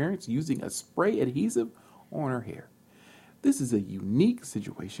 Brown experienced using a spray adhesive on her hair. This is a unique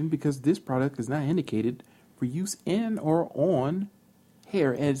situation because this product is not indicated for use in or on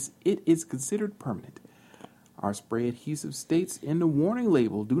hair as it is considered permanent. Our spray adhesive states in the warning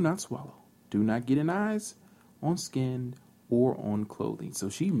label, do not swallow, do not get in eyes, on skin, or on clothing. So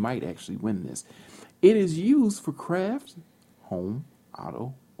she might actually win this. It is used for crafts, home,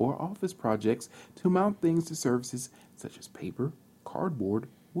 auto, or office projects to mount things to surfaces such as paper, cardboard,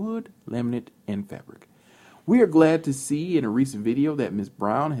 wood, laminate, and fabric. We are glad to see in a recent video that Ms.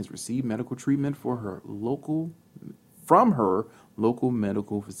 Brown has received medical treatment from her local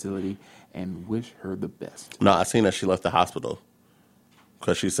medical facility and wish her the best. No, I seen that she left the hospital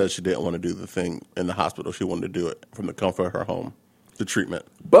because she said she didn't want to do the thing in the hospital. She wanted to do it from the comfort of her home, the treatment.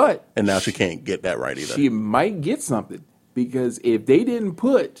 And now she can't get that right either. She might get something because if they didn't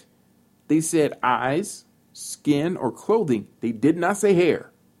put, they said eyes, skin, or clothing. They did not say hair.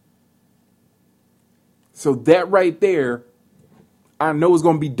 So that right there, I know it's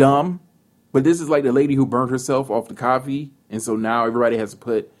going to be dumb, but this is like the lady who burned herself off the coffee, and so now everybody has to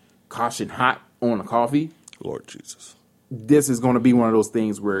put caution hot on the coffee. Lord Jesus. This is going to be one of those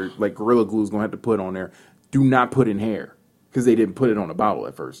things where like Gorilla Glue is going to have to put on there, do not put in hair, because they didn't put it on the bottle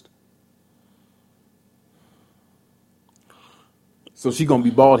at first. So she's going to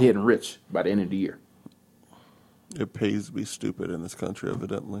be bald-headed and rich by the end of the year. It pays to be stupid in this country,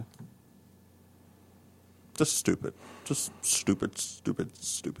 evidently. Just stupid. Just stupid, stupid,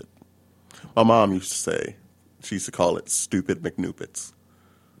 stupid. My mom used to say, she used to call it stupid McNupits.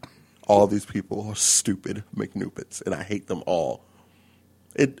 All these people are stupid McNupits, and I hate them all.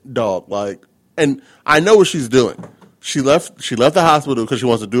 And I know what she's doing. She left the hospital because she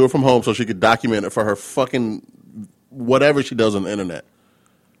wants to do it from home so she could document it for her fucking whatever she does on the internet.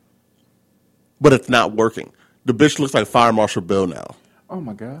 But it's not working. The bitch looks like Fire Marshal Bill now. Oh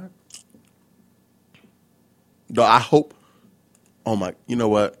my God. I hope. Oh my! You know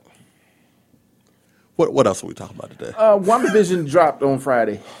what? What else are we talking about today? WandaVision dropped on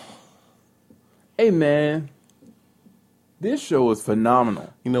Friday. Hey man, this show is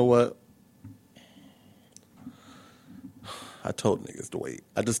phenomenal. You know what? I told niggas to wait.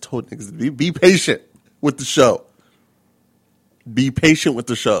 I just told niggas to be patient with the show. Be patient with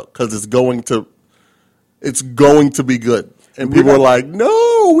the show because it's going to be good. And people are like,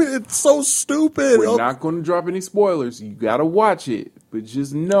 no, it's so stupid. We're not going to drop any spoilers. You got to watch it. But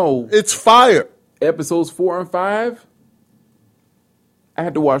just know. It's fire. Episodes 4 and 5, I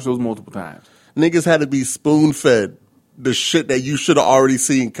had to watch those multiple times. Niggas had to be spoon-fed the shit that you should have already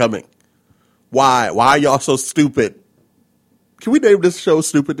seen coming. Why? Why are y'all so stupid? Can we name this show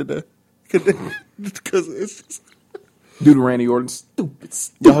Stupid today? Because it's just... Do the Randy Orton stupid.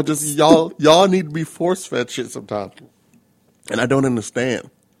 Y'all need to be force-fed shit sometimes. And I don't understand.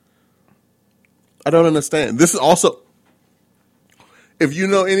 This is also, if you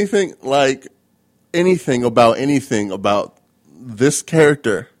know anything about this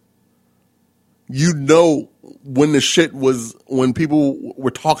character, you know when people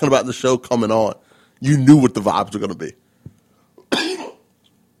were talking about the show coming on, you knew what the vibes were going to be.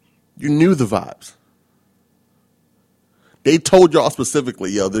 You knew the vibes. They told y'all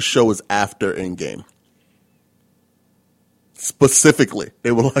specifically, this show is after Endgame. Specifically.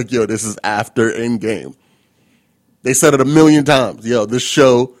 They were like, this is after Endgame. They said it a million times. This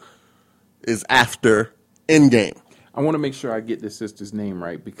show is after Endgame. I want to make sure I get this sister's name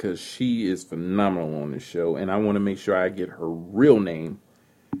right because she is phenomenal on this show. And I want to make sure I get her real name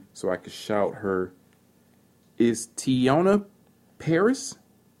so I can shout her. Is Tiana Paris?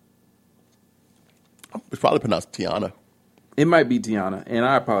 It's probably pronounced Tiana. It might be Tiana, and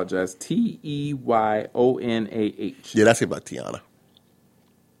I apologize. Teyonah. Yeah, that's about Tiana.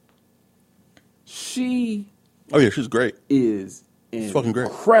 She's great. Is fucking great.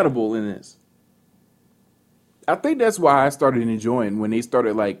 Incredible in this. I think that's why I started enjoying when they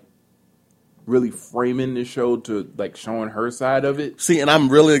started really framing the show to showing her side of it. See, and I'm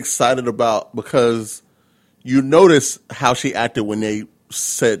really excited because you notice how she acted when they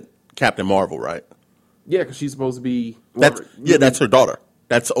said Captain Marvel, right? Yeah, because she's supposed to be... That's her daughter.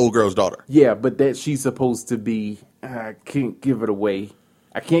 That's old girl's daughter. Yeah, but that she's supposed to be... I can't give it away.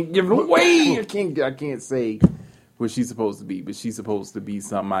 I can't say what she's supposed to be, but she's supposed to be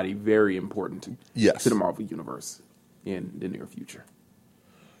somebody very important to the Marvel Universe in the near future.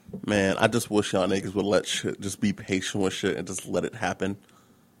 Man, I just wish y'all niggas would let shit, just be patient with shit and just let it happen.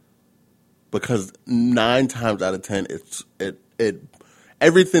 Because 9 times out of 10,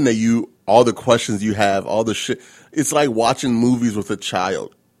 everything all the questions you have, all the shit, it's like watching movies with a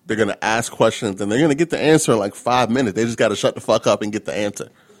child. They're going to ask questions and they're going to get the answer in 5 minutes. They just got to shut the fuck up and get the answer.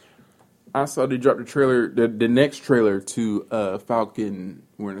 I saw they dropped the trailer, the next trailer to Falcon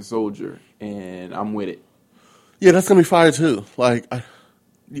Winter Soldier, and I'm with it. Yeah, that's going to be fire too. When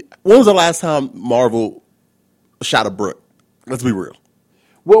was the last time Marvel shot a brick? Let's be real.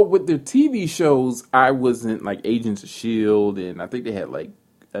 Well, with their TV shows, I wasn't Agents of S.H.I.E.L.D., and I think they had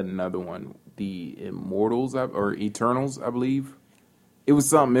another one, The Immortals or Eternals, I believe. It was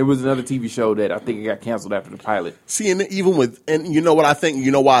something. It was another TV show that I think it got canceled after the pilot. See, and you know what I think? You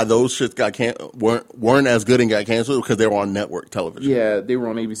know why those shits weren't as good and got canceled? Because they were on network television. Yeah, they were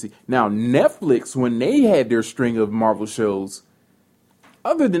on ABC. Now, Netflix, when they had their string of Marvel shows,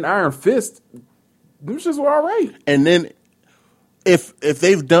 other than Iron Fist, those shows were all right. And then if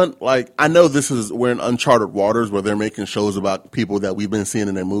they've done, I know we're in uncharted waters where they're making shows about people that we've been seeing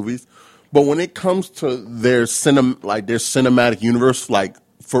in their movies. But when it comes to their cinematic universe,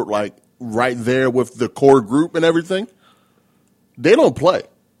 right there with the core group and everything, they don't play.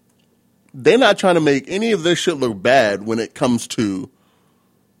 They're not trying to make any of this shit look bad when it comes to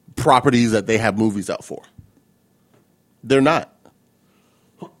properties that they have movies out for. They're not.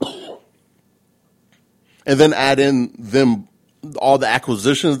 And then add in all the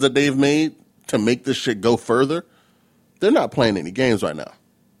acquisitions that they've made to make this shit go further. They're not playing any games right now.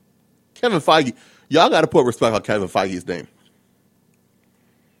 Kevin Feige, y'all got to put respect on Kevin Feige's name.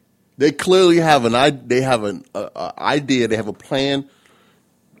 They clearly have an idea. They have a plan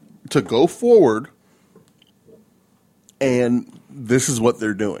to go forward, and this is what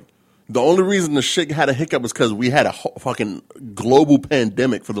they're doing. The only reason the shit had a hiccup is because we had a fucking global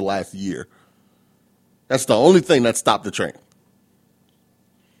pandemic for the last year. That's the only thing that stopped the train.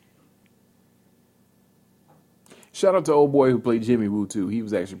 Shout out to old boy who played Jimmy Woo, too. He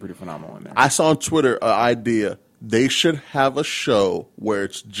was actually pretty phenomenal in there. I saw on Twitter an idea. They should have a show where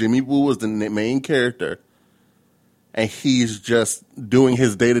it's Jimmy Woo is the main character, and he's just doing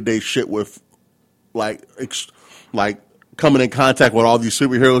his day-to-day shit with, coming in contact with all these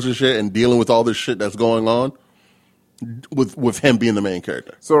superheroes and shit and dealing with all this shit that's going on with him being the main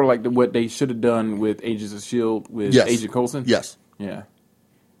character. Sort of like what they should have done with Agents of S.H.I.E.L.D. with Agent Coulson? Yes. Yeah.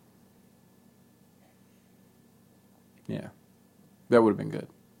 Yeah. That would have been good.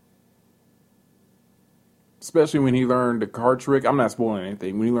 Especially when he learned the card trick. I'm not spoiling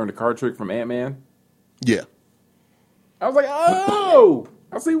anything. When he learned the card trick from Ant-Man. Yeah. I was like, oh,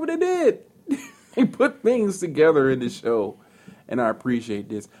 I see what they did. They put things together in the show. And I appreciate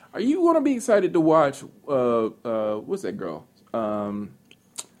this. Are you going to be excited to watch, what's that girl?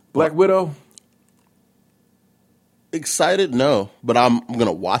 Black Widow? Excited? No. But I'm going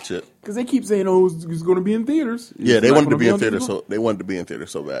to watch it. Because they keep saying, oh, it's going to be in theaters. Yeah, It's they not wanted to gonna be in on theaters. TV? So they wanted to be in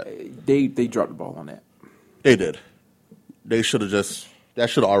theaters so bad. They dropped the ball on that. They did. They should have just. That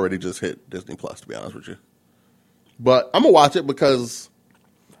should have already just hit Disney Plus. To be honest with you. But I'm gonna watch it because.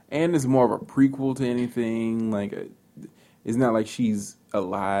 And it's more of a prequel to anything. Like, it's not like she's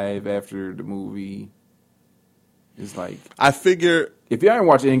alive after the movie. It's like I figure if y'all ain't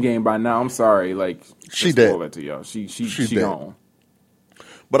watched Endgame by now, I'm sorry. Like She let's did. spoil that to y'all. She did. gone.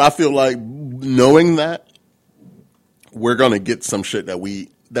 But I feel like knowing that we're gonna get some shit that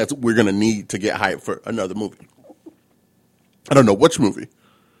we're gonna need to get hyped for another movie. I don't know which movie.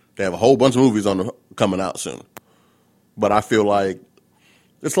 They have a whole bunch of movies coming out soon. But I feel like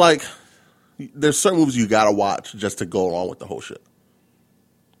it's like there's certain movies you gotta watch just to go along with the whole shit.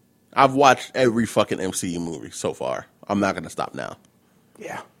 I've watched every fucking MCU movie so far. I'm not gonna stop now.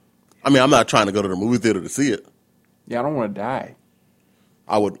 Yeah. I mean, I'm not trying to go to the movie theater to see it. Yeah, I don't want to die.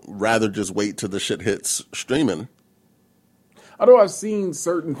 I would rather just wait till the shit hits streaming. Although I've seen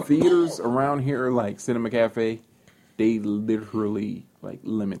certain theaters around here, like Cinema Cafe, they literally like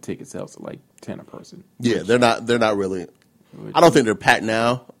limit ticket sales to like 10 a person. Yeah, they're not really. I don't think they're packed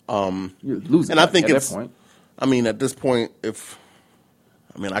now. You're losing. And I think at it's. that point. I mean, at this point,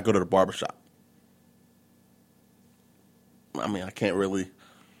 I go to the barbershop. I mean, I can't really.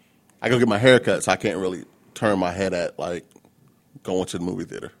 I go get my hair cut, so I can't really turn my head at like going to the movie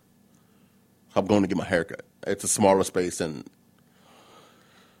theater. I'm going to get my hair cut. It's a smaller space, and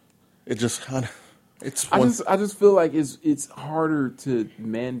it just kind of. I just feel like it's harder to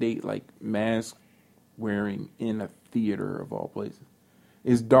mandate like mask wearing in a theater of all places.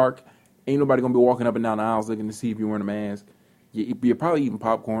 It's dark. Ain't nobody gonna be walking up and down the aisles looking to see if you're wearing a mask. You're probably eating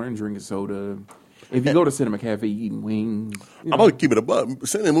popcorn and drinking soda. If you go to Cinema Cafe, you're eating wings. I'm gonna keep it above.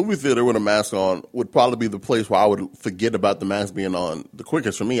 Sitting in a movie theater with a mask on would probably be the place where I would forget about the mask being on the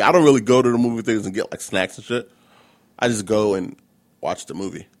quickest for me. I don't really go to the movie theaters and get like snacks and shit. I just go and watch the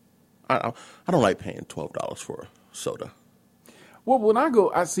movie. I don't like paying $12 for a soda. Well, when I go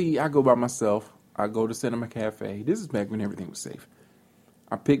by myself. I go to Cinema Cafe. This is back when everything was safe.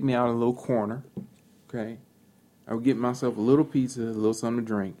 I pick me out a little corner, okay? I would get myself a little pizza, a little something to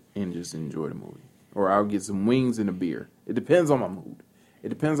drink, and just enjoy the movie. Or I'll get some wings and a beer. It depends on my mood. It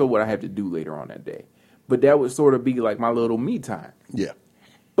depends on what I have to do later on that day. But that would sort of be like my little me time. Yeah.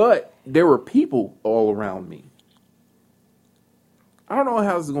 But there were people all around me. I don't know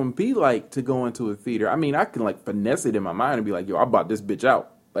how it's going to be like to go into a theater. I mean, I can like finesse it in my mind and be like, yo, I bought this bitch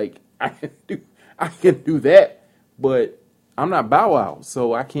out. Like, I can do that, but I'm not Bow Wow,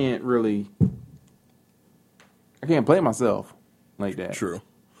 so I can't play myself like that. True.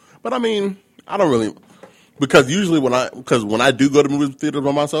 But I mean, I don't really, because usually when I do go to movie theaters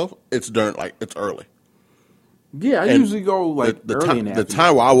by myself, it's it's early. Yeah, I And usually go like early in the the afternoon.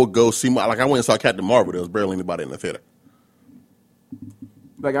 time where I would go see I went and saw Captain Marvel, there was barely anybody in the theater.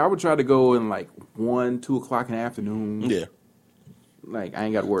 Like I would try to go in like 1, 2 o'clock in the afternoon. Yeah. Like I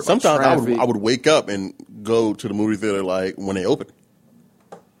ain't got to worry Sometimes about traffic. I would wake up and go to the movie theater like when they open.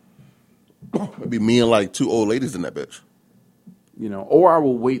 It'd be me and like 2 old ladies in that bitch. You know, or I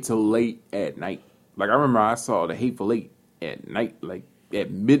will wait till late at night. Like I remember I saw The Hateful Eight at night, like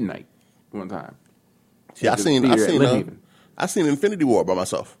at midnight one time. See, I At the seen theater at Lynn Haven. Infinity War by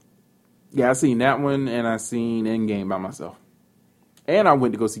myself. Yeah, I seen that one, and I seen Endgame by myself. And I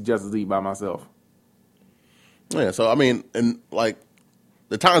went to go see Justice League by myself. Yeah, so I mean, and like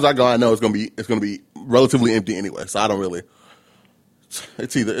the times I go, I know it's gonna be relatively empty anyway. So I don't really.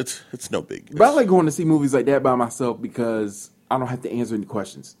 It's no big. But I like going to see movies like that by myself because I don't have to answer any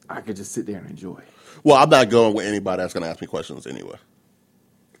questions. I could just sit there and enjoy. Well, I'm not going with anybody that's gonna ask me questions anyway.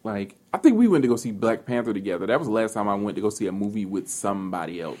 Like, I think we went to go see Black Panther together. That was the last time I went to go see a movie with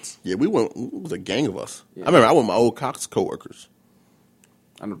somebody else. Yeah, we went. It was a gang of us. Yeah. I remember I went with my old Cox coworkers.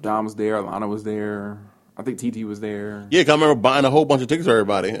 I know Dom was there, Alana was there. I think TT was there. Yeah, 'cause I remember buying a whole bunch of tickets for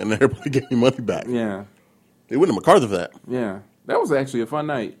everybody, and everybody gave me money back. Yeah. They went to MacArthur for that. Yeah. That was actually a fun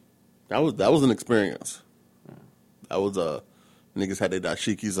night. That was an experience. That was niggas had their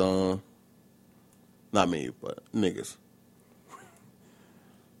dashikis on. Not me, but niggas.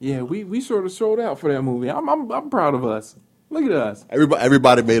 Yeah, we sort of showed out for that movie. I'm proud of us. Look at us.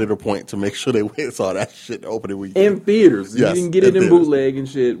 Everybody made it a point to make sure they saw that shit opening weekend. In theaters. Yes, you didn't get it in bootleg and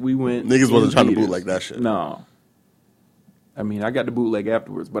shit. We went. Niggas wasn't trying to theaters. bootleg that shit. No. I mean, I got the bootleg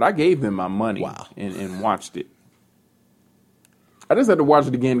afterwards, but I gave them my money Wow. and watched it. I just had to watch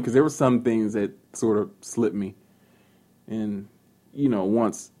it again because there were some things that sort of slipped me. And, you know,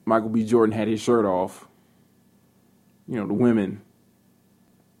 once Michael B. Jordan had his shirt off, you know, the women.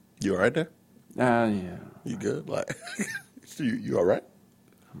 You all right there? Yeah. You good? Like, you all right?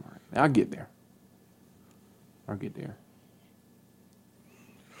 I'm all right. I'll get there.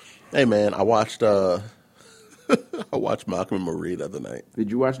 Hey, man, I watched I watched Malcolm and Marie the other night.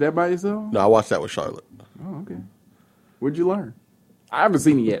 Did you watch that by yourself? No, I watched that with Charlotte. Oh, okay. What'd you learn? I haven't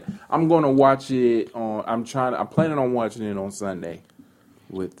seen it yet. I'm going to watch it on. I'm planning on watching it on Sunday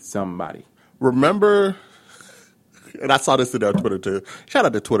with somebody. Remember, and I saw this today on Twitter too. Shout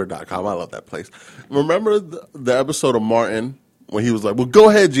out to Twitter.com. I love that place. Remember the episode of Martin when he was like, "Well, go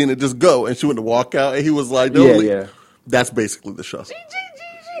ahead, Gina, just go," and she went to walk out, and he was like, "No, Yeah. That's basically the show.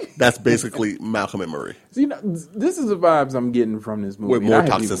 That's basically Malcolm and Marie. So, you know, this is the vibes I'm getting from this movie. With more and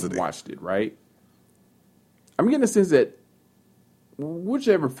I haven't toxicity. even watched it, right? I'm getting a sense that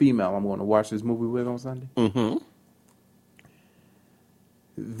whichever female I'm going to watch this movie with on Sunday,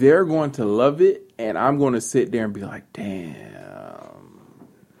 they're going to love it, and I'm going to sit there and be like, damn.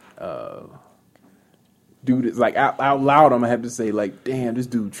 Dude, it's like out loud, I'm going to have to say, like, damn, this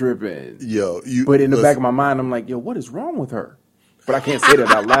dude tripping. Yo, But in the back of my mind, I'm like, yo, what is wrong with her? But I can't say that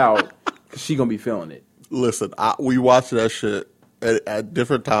out loud because she going to be feeling it. Listen, we watched that shit at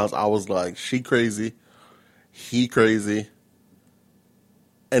different times. I was like, she crazy, he crazy.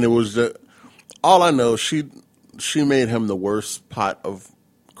 And it was just, all I know, she made him the worst pot of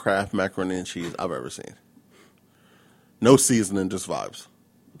Kraft macaroni and cheese I've ever seen. No seasoning, just vibes.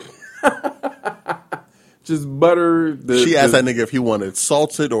 Just butter. She asked that nigga if he wanted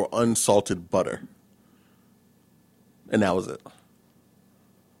salted or unsalted butter. And that was it.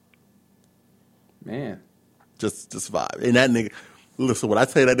 Man. Just vibe. And that nigga, listen, when I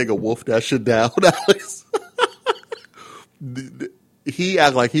tell you that nigga wolfed that shit down, Alex, he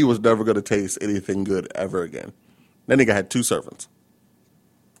acted like he was never going to taste anything good ever again. That nigga had 2 servants.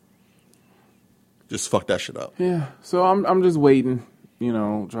 Just fuck that shit up. Yeah. So I'm just waiting, you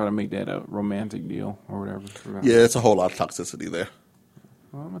know, try to make that a romantic deal or whatever. Yeah, it's a whole lot of toxicity there.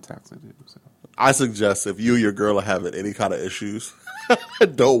 Well, I'm a toxic dude, so. I suggest if you and your girl are having any kind of issues,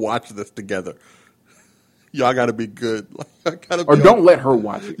 don't watch this together. Y'all got to be good. Or don't let her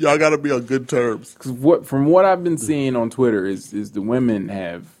watch it. Y'all got to be on good terms. Because from what I've been seeing on Twitter is the women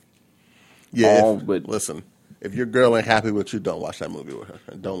have but listen, if your girl ain't happy with you, don't watch that movie with her.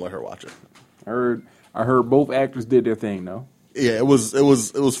 And don't let her watch it. I heard both actors did their thing though. Yeah, it was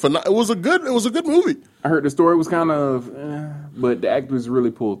phenomenal. It was a good movie. I heard the story was kind of, but the actors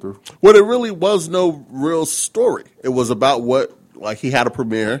really pulled through. Well, it really was no real story. It was about he had a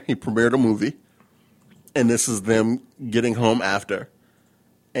premiere. He premiered a movie, and this is them getting home after,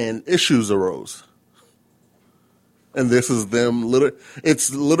 and issues arose. And this is them.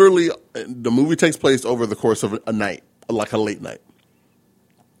 It's literally the movie takes place over the course of a night, like a late night.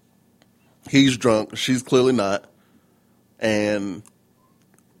 He's drunk. She's clearly not. And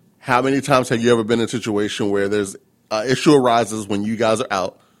how many times have you ever been in a situation where there's an issue arises when you guys are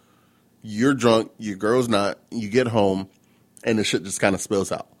out, you're drunk, your girl's not, you get home, and the shit just kind of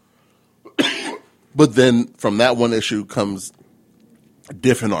spills out. But then from that one issue comes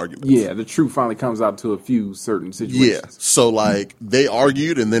different arguments. Yeah, the truth finally comes out to a few certain situations. Yeah, so like they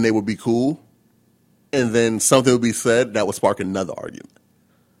argued and then they would be cool, and then something would be said that would spark another argument.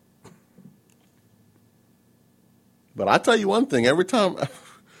 But I tell you one thing, every time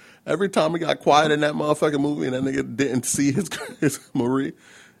it got quiet in that motherfucking movie and that nigga didn't see his Marie,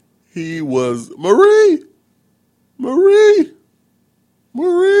 he was, Marie.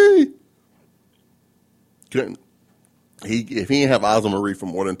 If he didn't have eyes on Marie for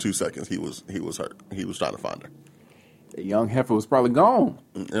more than 2 seconds, he was hurt. He was trying to find her. The young heifer was probably gone.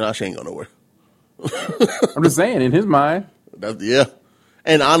 And she ain't going nowhere. I'm just saying, in his mind. Yeah.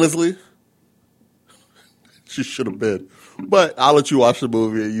 And honestly, she should have been. But I'll let you watch the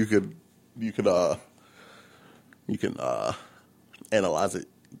movie and you can analyze it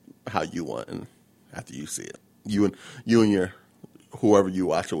how you want, and after you see it. You and your whoever you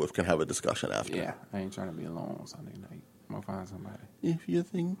watch it with can have a discussion after. Yeah, I ain't trying to be alone on Sunday night. I'm gonna find somebody. If you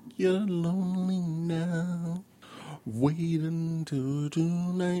think you're lonely now, wait until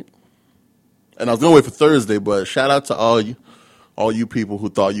tonight. And I was gonna wait for Thursday, but shout out to all you people who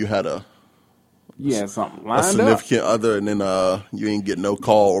thought you had a You had something a lined up. significant other, and then you ain't get no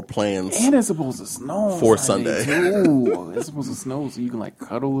call or plans. And it's supposed to snow for Sunday. Sunday. Too. It's supposed to snow so you can like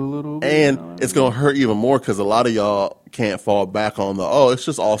cuddle a little bit. And you know it's going to hurt even more because a lot of y'all can't fall back on it's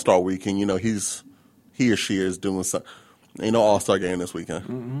just All-Star weekend. You know, he or she is doing something. Ain't no All-Star game this weekend.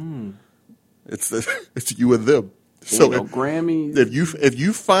 Mm-hmm. It's you and them. So no Grammys. If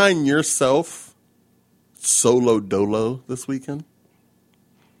you find yourself solo dolo this weekend,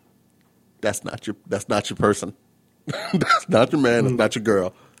 that's not your person. That's not your man. That's not your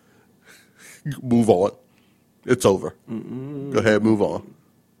girl. Move on. It's over. Go ahead, move on.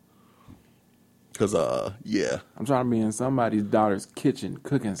 Because I'm trying to be in somebody's daughter's kitchen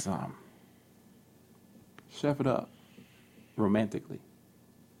cooking something. Chef it up romantically.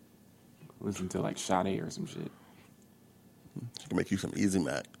 Listen to like Sade or some shit. She can make you some Easy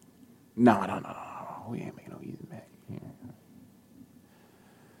Mac. No. We ain't making no Easy Mac. Yeah.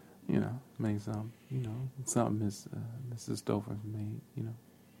 You know, make some. You know, something Mrs. Stouffer made. You know,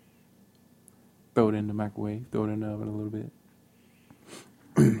 throw it in the microwave. Throw it in the oven a little bit.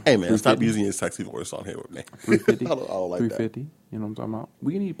 Hey man, stop using your sexy voice on here with me. 350. I don't like 350. You know what I'm talking about?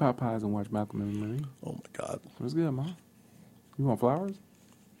 We can eat Popeyes and watch Malcolm and Marie. Oh my God. What's good, Mom? You want flowers?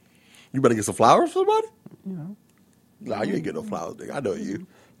 You better get some flowers for somebody? You know. Nah, you ain't get no flowers, nigga. I know you.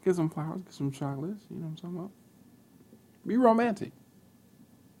 Get some flowers, get some chocolates. You know what I'm talking about? Be romantic.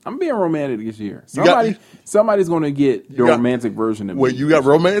 I'm being romantic this year. Somebody's going to get the romantic version of me. Wait, you got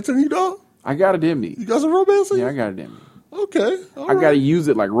romance in you, dog? I got it in me. You got some romance in you? Yeah, I got it in me. Okay. I got to use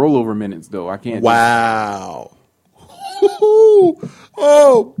it like rollover minutes, though. I can't. Wow.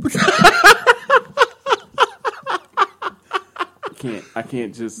 Oh. I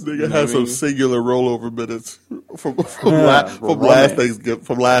can't just. Nigga had some singular rollover minutes from last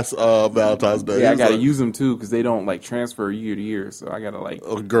Valentine's Day. Yeah, I got to use them too because they don't like transfer year to year. So I got to like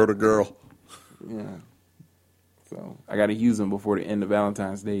girl to girl. Yeah. So I got to use them before the end of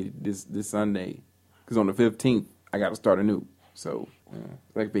Valentine's Day this Sunday because on the 15th I got to start anew. So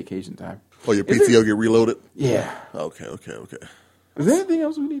it's like vacation time. Oh, your PTO get reloaded? Yeah. Okay. Is there anything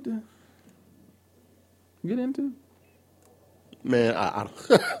else we need to get into? Man, I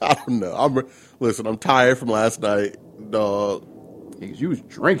don't know. Listen, I'm tired from last night, dog. Yeah, 'cause you was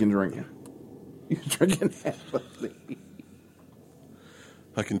drinking. You was drinking heavily.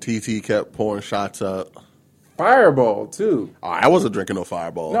 Fucking TT kept pouring shots up. Fireball, too. Oh, I wasn't drinking no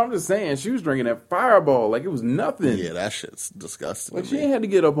Fireball. No, I'm just saying, she was drinking that Fireball like it was nothing. Yeah, that shit's disgusting. Like she ain't had to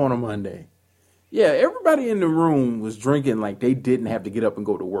get up on a Monday. Yeah, everybody in the room was drinking like they didn't have to get up and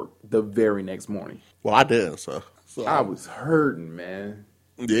go to work the very next morning. Well, I didn't, so I was hurting, man.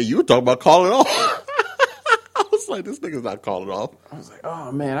 Yeah, you were talking about calling off. I was like, this nigga's not calling off. I was like,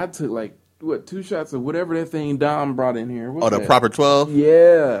 oh, man, I took like, 2 shots of whatever that thing Dom brought in here. What's the that? proper 12?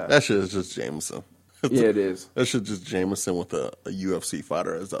 Yeah. That shit is just Jameson. Yeah, it is. That shit just Jameson with a UFC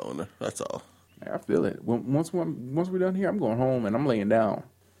fighter as the owner. That's all. I feel it. Once we're done here, I'm going home and I'm laying down.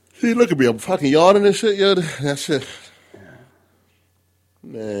 See, look at me. I'm fucking yawning and shit, yo. That shit.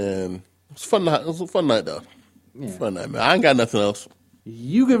 Man. It was a fun night. It was a fun night, though. Yeah. Fun night, man. I ain't got nothing else.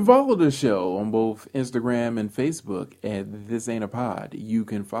 You can follow the show on both Instagram and Facebook at This Ain't a Pod. You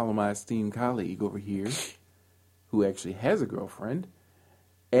can follow my esteemed colleague over here, who actually has a girlfriend,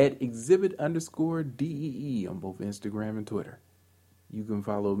 at exhibit_DEE on both Instagram and Twitter. You can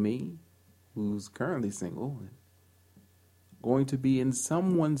follow me, who's currently single, and going to be in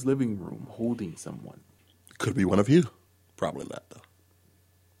someone's living room holding someone. Could be one of you. Probably not,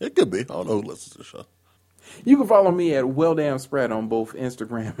 though. It could be. I don't know who listens to the show. You can follow me at WellDamnSpread on both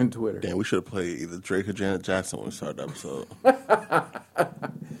Instagram and Twitter. Damn, we should have played either Drake or Janet Jackson when we started the episode.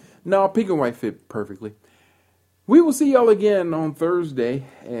 No, Pink and White fit perfectly. We will see y'all again on Thursday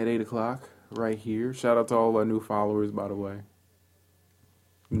at 8 o'clock right here. Shout out to all our new followers, by the way.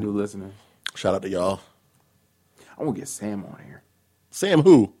 New listeners. Shout out to y'all. I want to get Sam on here. Sam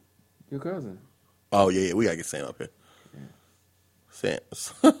who? Your cousin. Oh, yeah, we got to get Sam up here. Yeah. Sam.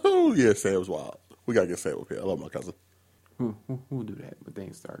 Oh, yeah, Sam's wild. We got to get Sam up here. I love my cousin. Who'll do that when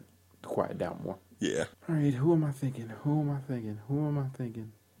things start to quiet down more? Yeah. All right, who am I thinking?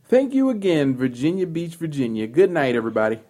 Thank you again, Virginia Beach, Virginia. Good night, everybody.